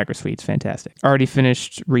Nutcracker Suite. It's fantastic. Already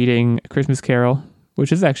finished reading A Christmas Carol,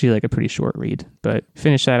 which is actually like a pretty short read, but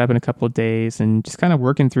finished that up in a couple of days and just kind of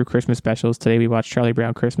working through Christmas specials. Today we watched Charlie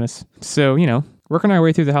Brown Christmas. So, you know, working our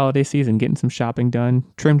way through the holiday season, getting some shopping done,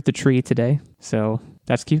 trimmed the tree today. So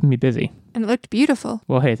that's keeping me busy. And it looked beautiful.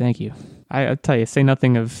 Well, hey, thank you. I'll tell you, say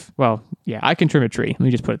nothing of, well, yeah, I can trim a tree. Let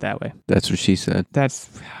me just put it that way. That's what she said.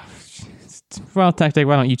 Well, Tactic,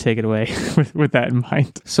 why don't you take it away with that in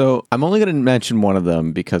mind? So I'm only going to mention one of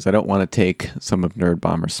them because I don't want to take some of Nerd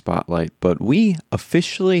Bomber's spotlight, but we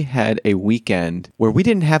officially had a weekend where we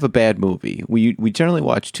didn't have a bad movie. We generally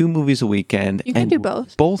watch 2 movies a weekend. You can do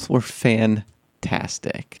both. Both were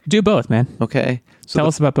fantastic. Do both, man. Okay. So Tell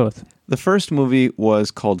us about both. The first movie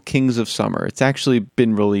was called Kings of Summer. It's actually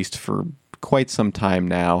been released for quite some time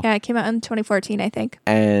now. Yeah, it came out in 2014, I think.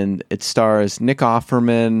 And it stars Nick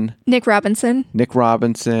Offerman, Nick Robinson,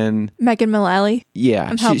 Megan Mullally. Yeah.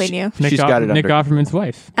 I'm helping you. She's got it Nick under. Offerman's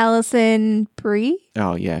wife. Allison Brie.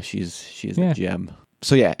 Oh, yeah. She's Yeah. a gem.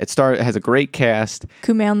 So yeah, it has a great cast.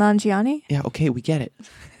 Kumail Nanjiani. Yeah, okay, we get it.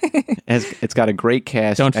 It's got a great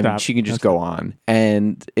cast. Don't I mean, stop. she can just go on.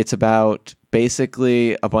 And it's about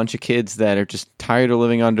basically a bunch of kids that are just tired of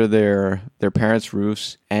living under their parents'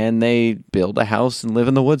 roofs, and they build a house and live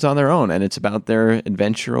in the woods on their own. And it's about their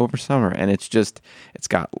adventure over summer. And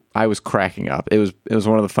I was cracking up. It was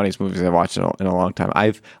one of the funniest movies I've watched in a long time.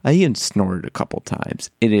 I even snorted a couple times.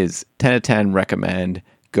 It is 10 out of 10. Recommend.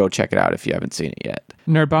 Go check it out if you haven't seen it yet.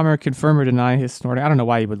 Nerd Bomber confirm or deny his snorting. I don't know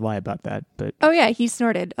why he would lie about that, but Oh yeah, he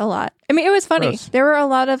snorted a lot. I mean, it was funny. Gross. There were a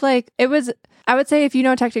lot of I would say if you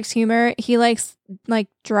know Tactic's humor, he likes like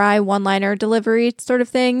dry one-liner delivery sort of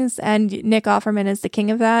things, and Nick Offerman is the king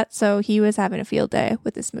of that. So he was having a field day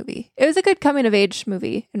with this movie. It was a good coming-of-age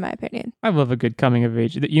movie, in my opinion. I love a good coming of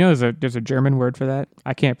age. You know, there's a German word for that.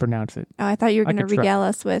 I can't pronounce it. Oh, I thought you were I going to could try. regale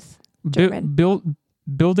us with German.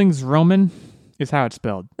 Bildungsroman is how it's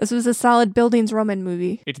spelled. This was a solid Bildungsroman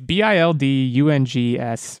movie. It's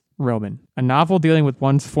Bildungs Roman, a novel dealing with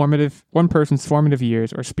one person's formative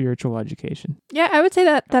years or spiritual education. Yeah, I would say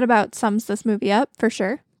that about sums this movie up for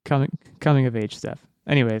sure. Coming of age stuff.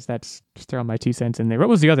 Anyways, that's just throwing my 2 cents in there. What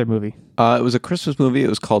was the other movie? It was a Christmas movie. It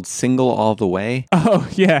was called Single All the Way. Oh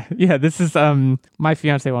yeah. This is my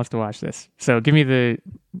fiance wants to watch this. So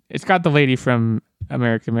it's got the lady from the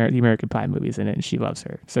American Pie movies in it, and she loves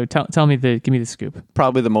her. So give me the scoop.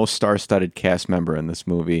 Probably the most star-studded cast member in this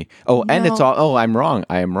movie. Oh, and No. it's all. Oh, I'm wrong.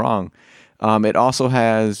 I am wrong. It also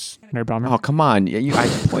has. Nerd Bomber. Oh, come on! I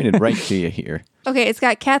pointed right to you here. Okay, it's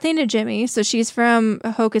got Kathy Najimy, so she's from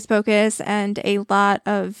Hocus Pocus and a lot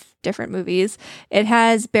of different movies. It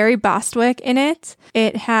has Barry Bostwick in it.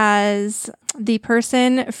 It has the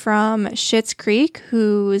person from Schitt's Creek,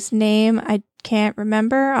 whose name I can't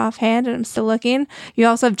remember offhand, and I'm still looking. You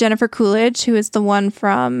also have Jennifer Coolidge, who is the one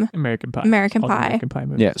from American Pie. American All the Pie. American Pie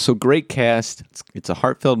movies. Yeah, so great cast. It's a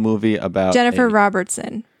heartfelt movie about Jennifer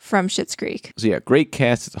Robertson from Schitt's Creek. So yeah, great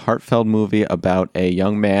cast. It's a heartfelt movie about a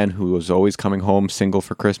young man who was always coming home single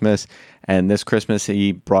for Christmas. And this Christmas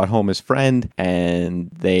he brought home his friend,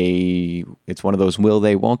 and it's one of those will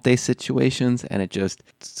they, won't they situations. And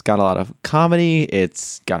it's got a lot of comedy.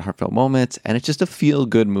 It's got heartfelt moments, and it's just a feel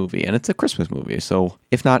good movie. And it's a Christmas movie. So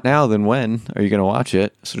if not now, then when are you going to watch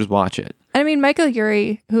it? So just watch it. I mean, Michael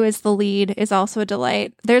Urie, who is the lead, is also a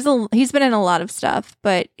delight. He's been in a lot of stuff,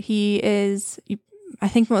 but he is, I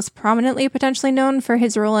think, most prominently potentially known for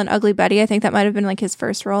his role in Ugly Betty. I think that might have been like his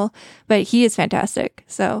first role, but he is fantastic.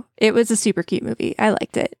 So it was a super cute movie. I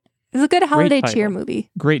liked it. It was a good holiday cheer title. movie.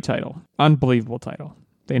 Great title. Unbelievable title.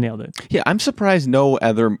 They nailed it. Yeah, I'm surprised no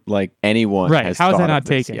other anyone Right, has how is thought that of not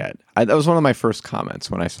this taken? yet. That was one of my first comments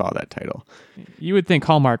when I saw that title. You would think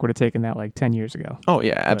Hallmark would have taken that 10 years ago. Oh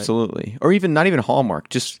yeah, absolutely. Or even not even Hallmark.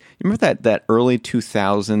 Just you remember that early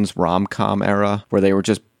 2000s rom-com era where they were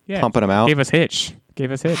just pumping them out. Gave us Hitch.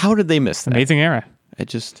 How did they miss that? Amazing era.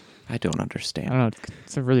 I don't understand. I don't know.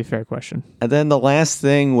 It's a really fair question. And then the last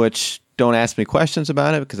thing, which don't ask me questions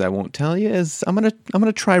about it because I won't tell you, is I'm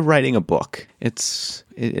gonna try writing a book.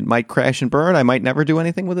 It might crash and burn. I might never do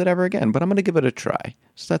anything with it ever again, but I'm gonna give it a try.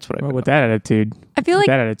 So that's what I. Well, with that attitude, I feel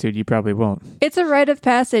like you probably won't. it's a rite of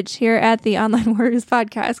passage here at the Online Warriors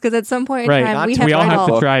podcast because at some point in Right. time We all have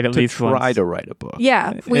to try it at to least try once. to write a book.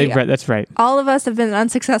 Yeah, That's right. all of us have been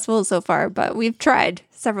unsuccessful so far, but we've tried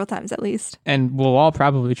several times at least. And we'll all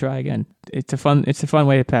probably try again. It's a fun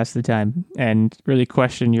way to pass the time and really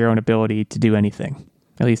question your own ability to do anything.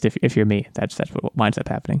 At least if you're me, that's what winds up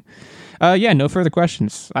happening. No further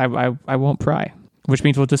questions. I won't pry. Which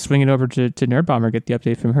means we'll just swing it over to Nerd Bomber, get the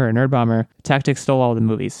update from her. Nerd Bomber, Tactics stole all the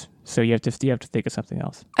movies, so you have to think of something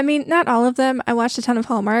else. I mean, not all of them. I watched a ton of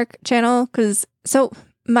Hallmark Channel so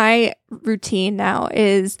my routine now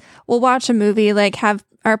is we'll watch a movie, have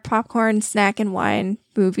our popcorn, snack, and wine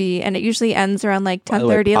movie, and it usually ends around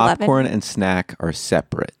 10:30, 11. Popcorn and snack are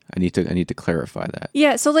separate. I need to clarify that.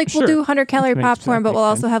 Yeah, so Sure. we'll do 100-calorie Makes popcorn, but we'll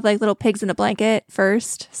sense. also have little pigs in a blanket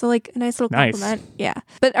first. So a nice little Nice. compliment. Yeah.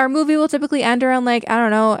 But our movie will typically end around I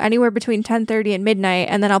don't know, anywhere between 10:30 and midnight,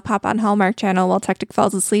 and then I'll pop on Hallmark Channel while Tactic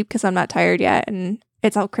falls asleep because I'm not tired yet, and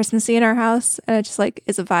it's all Christmassy in our house, and it just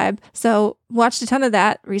is a vibe. So watched a ton of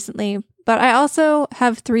that recently. But I also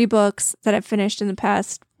have 3 books that I've finished in the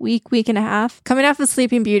past week and a half. Coming off of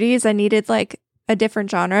Sleeping Beauties, I needed a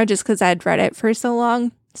different genre just because I had read it for so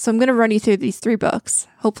long. So I'm going to run you through these 3 books,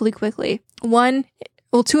 hopefully quickly.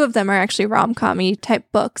 2 of them are actually rom-com-y type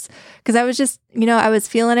books because I was just, I was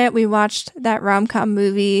feeling it. We watched that rom-com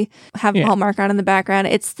movie, have Hallmark on in the background.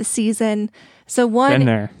 It's the season. So Been one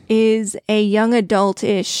there. is a young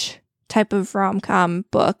adult-ish type of rom-com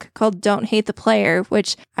book called Don't Hate the Player,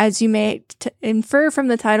 which, as you may infer from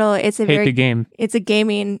the title, it's a Hate the game. It's a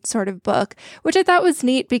gaming sort of book, which I thought was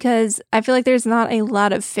neat because I feel like there's not a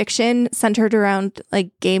lot of fiction centered around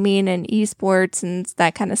like gaming and esports and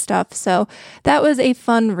that kind of stuff. So that was a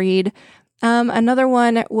fun read. Another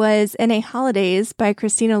one was In a Holidays by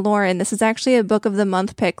Christina Lauren. This is actually a book of the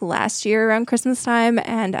month pick last year around Christmas time,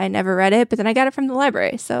 and I never read it, but then I got it from the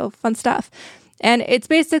library. So fun stuff. And it's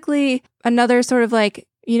basically another sort of like,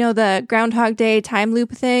 you know, the Groundhog Day time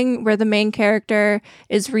loop thing where the main character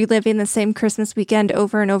is reliving the same Christmas weekend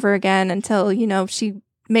over and over again until, you know, she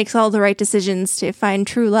makes all the right decisions to find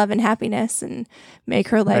true love and happiness and make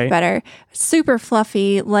her life better. Super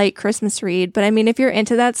fluffy, light Christmas read. But I mean, if you're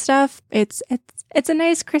into that stuff, it's a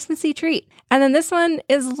nice Christmassy treat. And then this one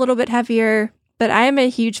is a little bit heavier, but I am a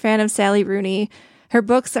huge fan of Sally Rooney. Her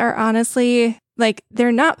books are honestly, like,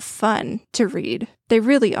 they're not fun to read. They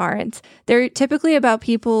really aren't. They're typically about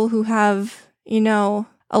people who have, you know,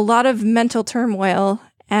 a lot of mental turmoil,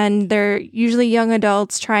 and they're usually young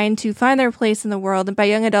adults trying to find their place in the world. And by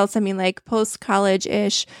young adults, I mean like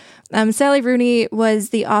post-college-ish. Sally Rooney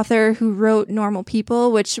was the author who wrote Normal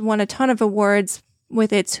People, which won a ton of awards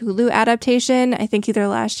with its Hulu adaptation. I think either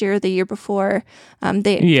last year or the year before.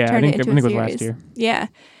 They turned it into a series. It was last year. Yeah.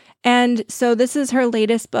 And so this is her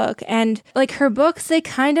latest book. And like her books, they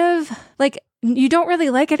kind of like, you don't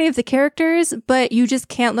really like any of the characters, but you just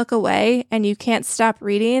can't look away and you can't stop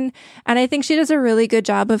reading. And I think she does a really good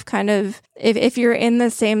job of kind of, if you're in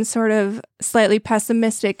the same sort of slightly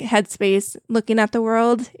pessimistic headspace looking at the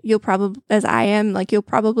world, you'll probably, as I am, like you'll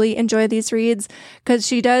probably enjoy these reads because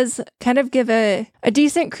she does kind of give a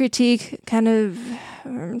decent critique, kind of,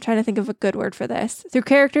 I'm trying to think of a good word for this, through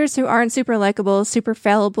characters who aren't super likable, super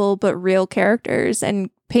fallible, but real characters,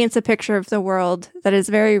 and paints a picture of the world that is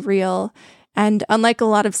very real. And unlike a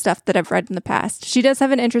lot of stuff that I've read in the past, she does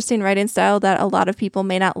have an interesting writing style that a lot of people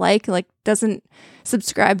may not like doesn't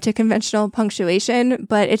subscribe to conventional punctuation,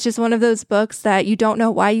 but it's just one of those books that you don't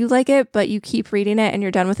know why you like it, but you keep reading it and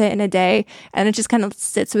you're done with it in a day. And it just kind of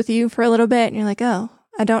sits with you for a little bit and you're like, oh,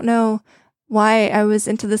 I don't know why I was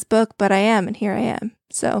into this book, but I am, and here I am.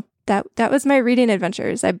 So that was my reading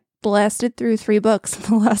adventures. I blasted through 3 books in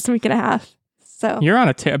the last week and a half. So you're on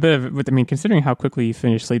a bit of, I mean, considering how quickly you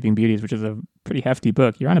finished Sleeping Beauties, which is a pretty hefty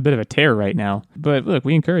book, you're on a bit of a tear right now. But look,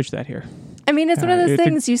 we encourage that here. I mean, it's one of those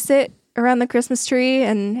things you sit around the Christmas tree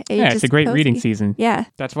and it's a great reading season. Yeah,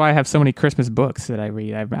 that's why I have so many Christmas books that I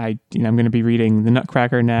read. I'm going to be reading The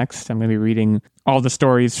Nutcracker next. I'm going to be reading all the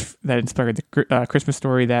stories that inspired the Christmas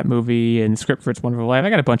Story, that movie, and Script for It's Wonderful Life. I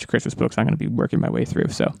got a bunch of Christmas books I'm going to be working my way through.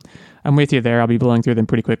 So I'm with you there. I'll be blowing through them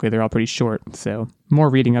pretty quickly. They're all pretty short. So more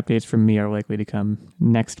reading updates from me are likely to come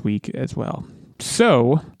next week as well.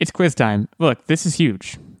 So it's quiz time. Look, this is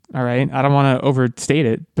huge. All right. I don't want to overstate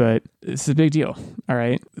it, but this is a big deal. All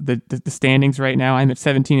right. The standings right now, I'm at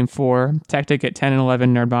 17-4. Tactic at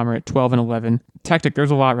 10-11. Nerd Bomber at 12-11. Tactic,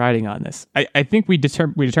 there's a lot riding on this. I think we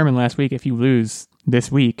determined last week if you lose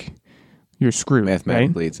this week, you're screwed.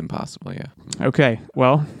 Mathematically, right? It's impossible. Yeah. Okay.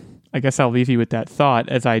 Well, I guess I'll leave you with that thought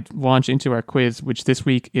as I launch into our quiz, which this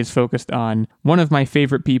week is focused on one of my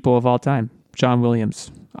favorite people of all time, John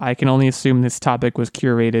Williams. I can only assume this topic was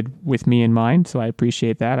curated with me in mind, so I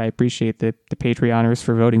appreciate that. I appreciate the Patreoners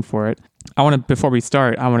for voting for it. Before we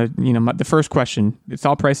start, the first question, it's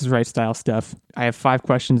all Price is Right style stuff. I have 5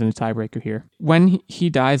 questions and a tiebreaker here. When he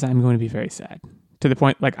dies, I'm going to be very sad. To the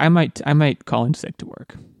point, like I might call in sick to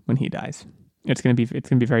work when he dies. It's gonna be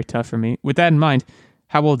very tough for me. With that in mind,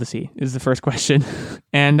 how old is he? Is the first question.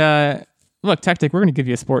 And look, Tactic, we're gonna give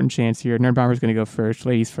you a sporting chance here. Nerd Bomber's gonna go first.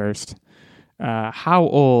 Ladies first. How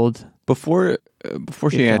old? Before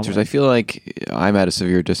she answers, I feel like I'm at a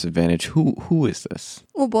severe disadvantage. Who is this?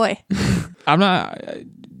 Oh boy. I'm not.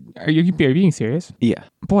 Are you being serious? Yeah.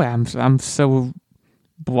 Boy, I'm so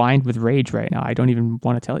blind with rage right now. I don't even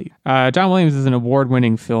want to tell you. John Williams is an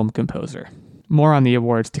award-winning film composer. More on the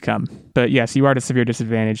awards to come. But yes, you are at a severe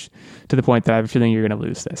disadvantage to the point that I have a feeling you're going to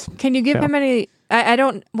lose this. Can you give him any... I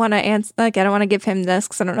don't want to answer... I don't want to give him this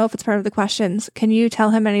because I don't know if it's part of the questions. Can you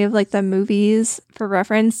tell him any of the movies for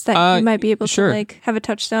reference that you might be able to have a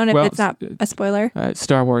touchstone if it's not a spoiler?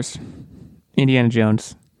 Star Wars, Indiana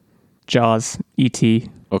Jones, Jaws, E.T.,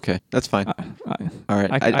 Okay, that's fine. All right.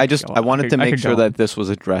 I wanted to make sure that this was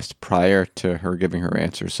addressed prior to her giving her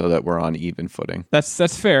answer, so that we're on even footing.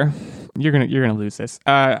 That's fair. You're gonna lose this.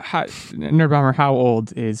 Nerd Bomber, how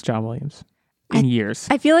old is John Williams in years?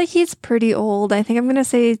 I feel like he's pretty old. I think I'm gonna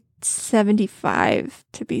say 75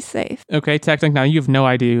 to be safe. Okay, Tactic. Now you have no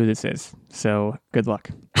idea who this is, so good luck.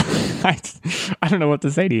 I don't know what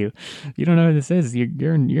to say to you. You don't know who this is.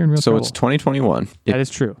 You're in real So trouble. it's 2021. That is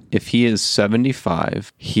true. If he is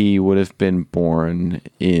 75, he would have been born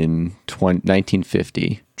in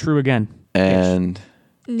 1950. True again. And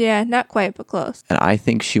Yeah, not quite, but close. I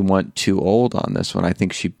think she went too old on this one. I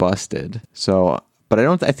think she busted. So, but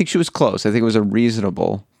I think she was close. I think it was a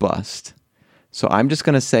reasonable bust. So I'm just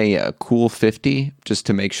going to say a cool 50 just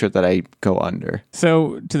to make sure that I go under.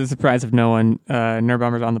 So, to the surprise of no one, Nerd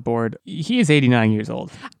Bomber's on the board. He is 89 years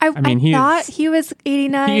old. I thought is- he was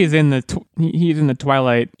 89. He is in the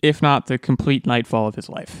twilight, if not the complete nightfall of his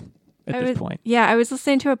life at this point. Yeah, I was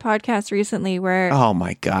listening to a podcast recently where. Oh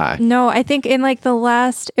my God. No, I think in like the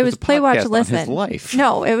last, it was a Play Watch podcast on Listen. his life.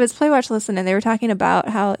 No, it was Play Watch Listen, and they were talking about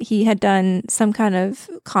how he had done some kind of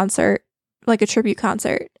concert, like a tribute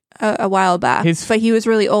concert, a while back. But he was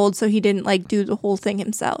really old, so he didn't like do the whole thing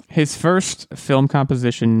himself. His first film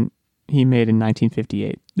composition he made in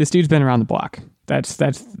 1958. This dude's been around the block. That's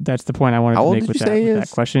the point I wanted How to old make did with you say he that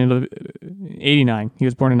is? question. 89. He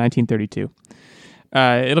was born in 1932.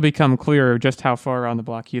 It'll become clearer just how far around the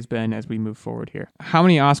block he has been as we move forward here. How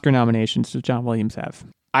many Oscar nominations does John Williams have?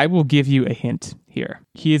 I will give you a hint here.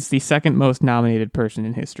 He is the second most nominated person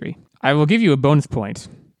in history. I will give you a bonus point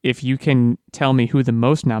if you can tell me who the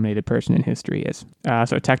most nominated person in history is.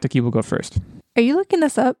 So Tactic, you will go first. Are you looking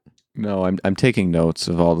this up? No, I'm taking notes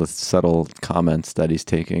of all the subtle comments that he's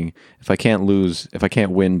taking. If I can't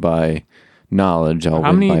win by knowledge, I'll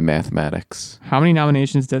win by mathematics. How many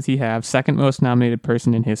nominations does he have? Second most nominated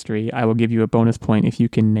person in history. I will give you a bonus point if you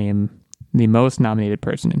can name the most nominated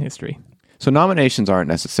person in history. So nominations aren't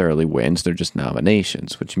necessarily wins, they're just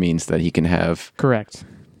nominations, which means that he can have Correct.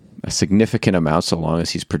 a significant amount so long as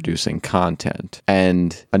he's producing content.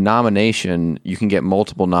 And a nomination, you can get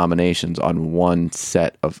multiple nominations on one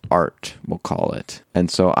set of art, we'll call it. And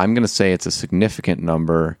so I'm going to say it's a significant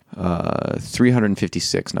number,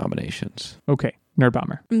 356 nominations. Okay, Nerd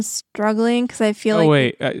Bomber. I'm struggling because I feel like. Oh,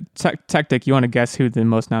 wait. Tactic, you want to guess who the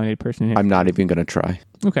most nominated person in history I'm not even going to try.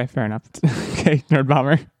 Okay, fair enough. Okay, Nerd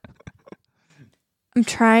Bomber. I'm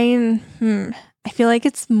trying. I feel like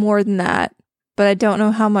it's more than that, but I don't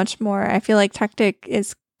know how much more. I feel like Tactic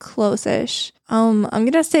is close-ish. I'm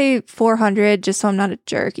gonna say 400, just so I'm not a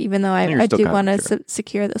jerk, even though I do want to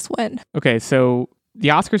secure this win. Okay, so the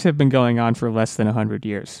Oscars have been going on for less than 100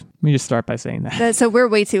 years. Let me just start by saying that. So we're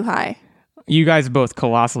way too high. You guys both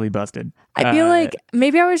colossally busted. I feel like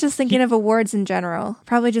maybe I was just thinking of awards in general.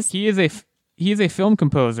 Probably just. He is a film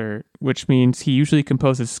composer, which means he usually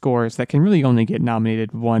composes scores that can really only get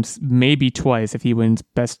nominated once, maybe twice, if he wins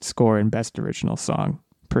Best Score and Best Original Song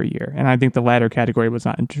per year. And I think the latter category was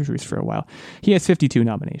not introduced for a while. He has 52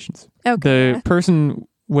 nominations. Okay. The person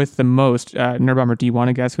with the most, Nerd Bomber, do you want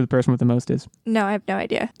to guess who the person with the most is? No, I have no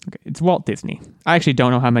idea. Okay, it's Walt Disney. I actually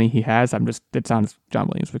don't know how many he has. It's on John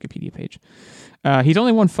Williams' Wikipedia page. He's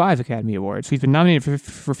only won 5 Academy Awards. He's been nominated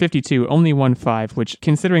for 52, only won 5, which,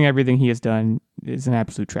 considering everything he has done, is an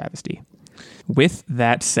absolute travesty. With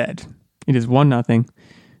that said, it is 1-0.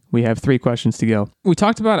 We have 3 questions to go. We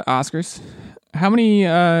talked about Oscars. How many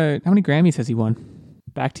Grammys has he won?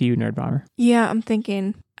 Back to you, Nerd Bomber. Yeah, I'm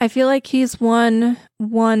thinking. I feel like he's won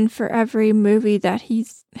one for every movie that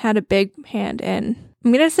he's had a big hand in.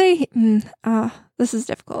 I'm gonna say, this is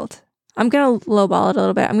difficult. I'm gonna lowball it a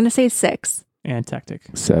little bit. I'm gonna say 6. And Tactic.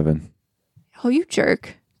 7. Oh, you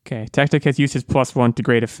jerk. Okay, Tactic has used his +1 to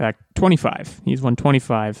great effect. 25. He's won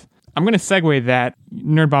 25. I'm going to segue that.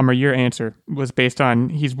 Nerd Bomber, your answer was based on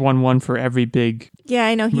he's won 1 for every big. Yeah,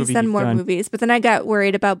 I know he's movie done he's more done. movies, but then I got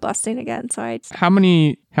worried about busting again, so I. How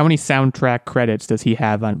many soundtrack credits does he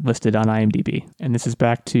have listed on IMDb? And this is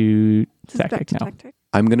back to Tactic now.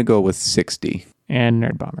 I'm going to go with 60. And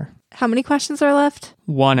Nerd Bomber. How many questions are left?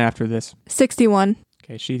 1 after this. 61.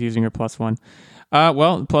 Okay, she's using her +1.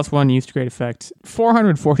 Well, +1 used to great effect.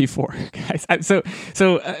 444, guys.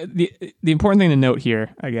 The important thing to note here,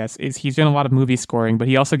 I guess, is he's done a lot of movie scoring, but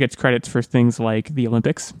he also gets credits for things like the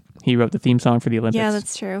Olympics. He wrote the theme song for the Olympics. Yeah,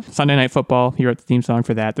 that's true. Sunday Night Football, he wrote the theme song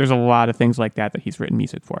for that. There's a lot of things like that he's written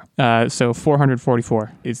music for. So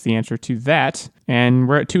 444 is the answer to that. And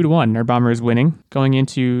we're at 2-1. Nerd Bomber is winning. Going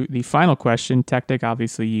into the final question, Tactic,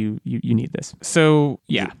 obviously you need this. So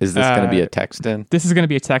yeah. Is this going to be a text in? This is going to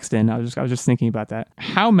be a text in. I was just thinking about that.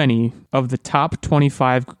 How many of the top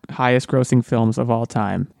 25 highest grossing films of all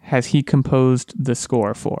time has he composed the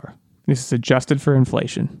score for? This is adjusted for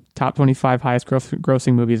inflation. Top 25 highest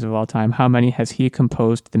grossing movies of all time. How many has he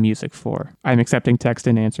composed the music for? I'm accepting text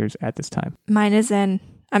in answers at this time. Mine is in.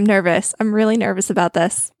 I'm nervous. I'm really nervous about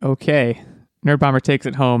this. Okay. Nerd Bomber takes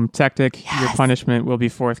it home. Tactic, Yes. your punishment will be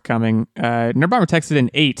forthcoming. Nerd Bomber texted in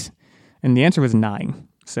 8, and the answer was 9.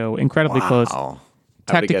 So incredibly close.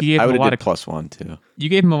 Tactic, you gave I him would a lot have of +1 too. You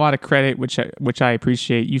gave him a lot of credit, which I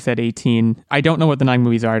appreciate. You said 18. I don't know what the 9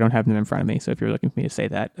 movies are. I don't have them in front of me. So if you're looking for me to say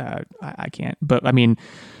that, I can't. But I mean,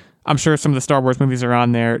 I'm sure some of the Star Wars movies are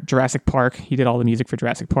on there. Jurassic Park. He did all the music for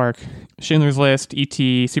Jurassic Park. Schindler's List,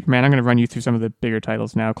 E.T., Superman. I'm going to run you through some of the bigger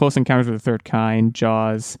titles now. Close Encounters of the Third Kind,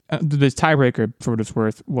 Jaws. The tiebreaker, for what it's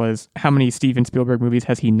worth, was how many Steven Spielberg movies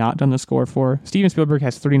has he not done the score for? Steven Spielberg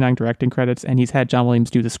has 39 directing credits, and he's had John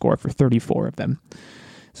Williams do the score for 34 of them.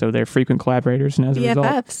 So they're frequent collaborators, and as a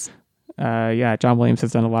result, John Williams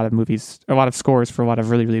has done a lot of movies, a lot of scores for a lot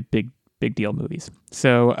of really, really big deal movies.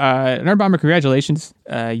 So, Nerd Bomber, congratulations.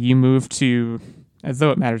 You moved to, as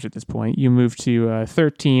though it matters at this point, you moved to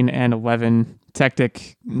 13 and 11.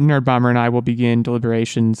 Tactic, Nerd Bomber, and I will begin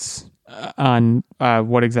deliberations on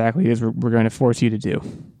what exactly it is we're going to force you to do.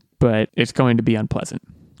 But it's going to be unpleasant.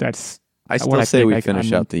 That's I still say we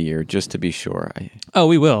finish out the year just to be sure.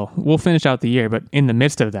 We will. We'll finish out the year, but in the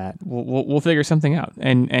midst of that, we'll figure something out.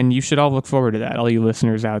 And you should all look forward to that. All you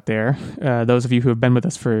listeners out there, those of you who have been with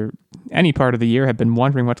us for any part of the year have been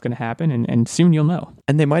wondering what's going to happen, and soon you'll know.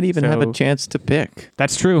 And they might even have a chance to pick.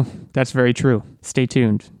 That's true. That's very true. Stay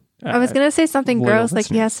tuned. I was going to say something gross, like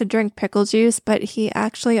he has to drink pickle juice, but he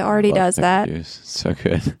actually already does that. Juice. So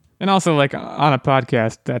good. And also, like, on a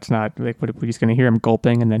podcast, that's not, like, we're just going to hear him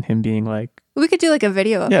gulping and then him being like... We could do, like, a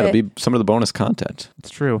video of it. Yeah, it'll be some of the bonus content.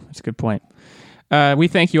 It's true. It's a good point. We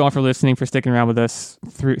thank you all for listening, for sticking around with us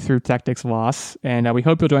through Tactic's loss. And we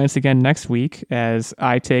hope you'll join us again next week as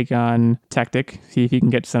I take on Tactic, see if he can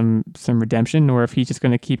get some redemption or if he's just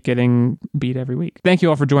going to keep getting beat every week. Thank you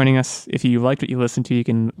all for joining us. If you liked what you listened to, you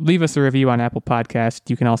can leave us a review on Apple Podcasts.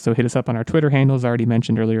 You can also hit us up on our Twitter handles already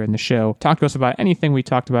mentioned earlier in the show. Talk to us about anything we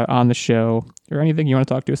talked about on the show or anything you want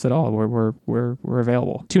to talk to us at all. We're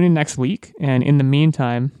available. Tune in next week. And in the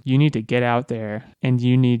meantime, you need to get out there and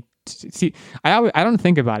you need see, I don't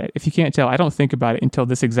think about it. If you can't tell, I don't think about it until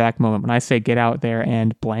this exact moment. When I say get out there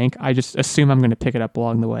and blank, I just assume I'm going to pick it up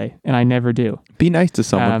along the way, and I never do. Be nice to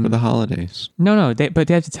someone for the holidays. No, but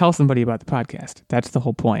they have to tell somebody about the podcast. That's the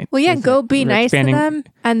whole point. Well, yeah, go be nice to them,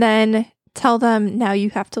 and then tell them now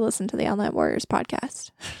you have to listen to the All Night Warriors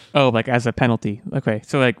podcast. Oh, like as a penalty. Okay,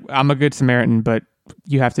 so like I'm a good Samaritan, but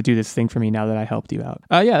you have to do this thing for me now that I helped you out.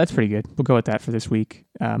 Yeah, that's pretty good. We'll go with that for this week.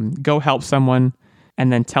 Go help someone.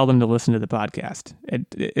 And then tell them to listen to the podcast.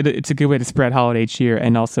 It's a good way to spread holiday cheer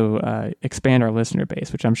and also expand our listener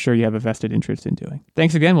base, which I'm sure you have a vested interest in doing.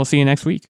 Thanks again. We'll see you next week.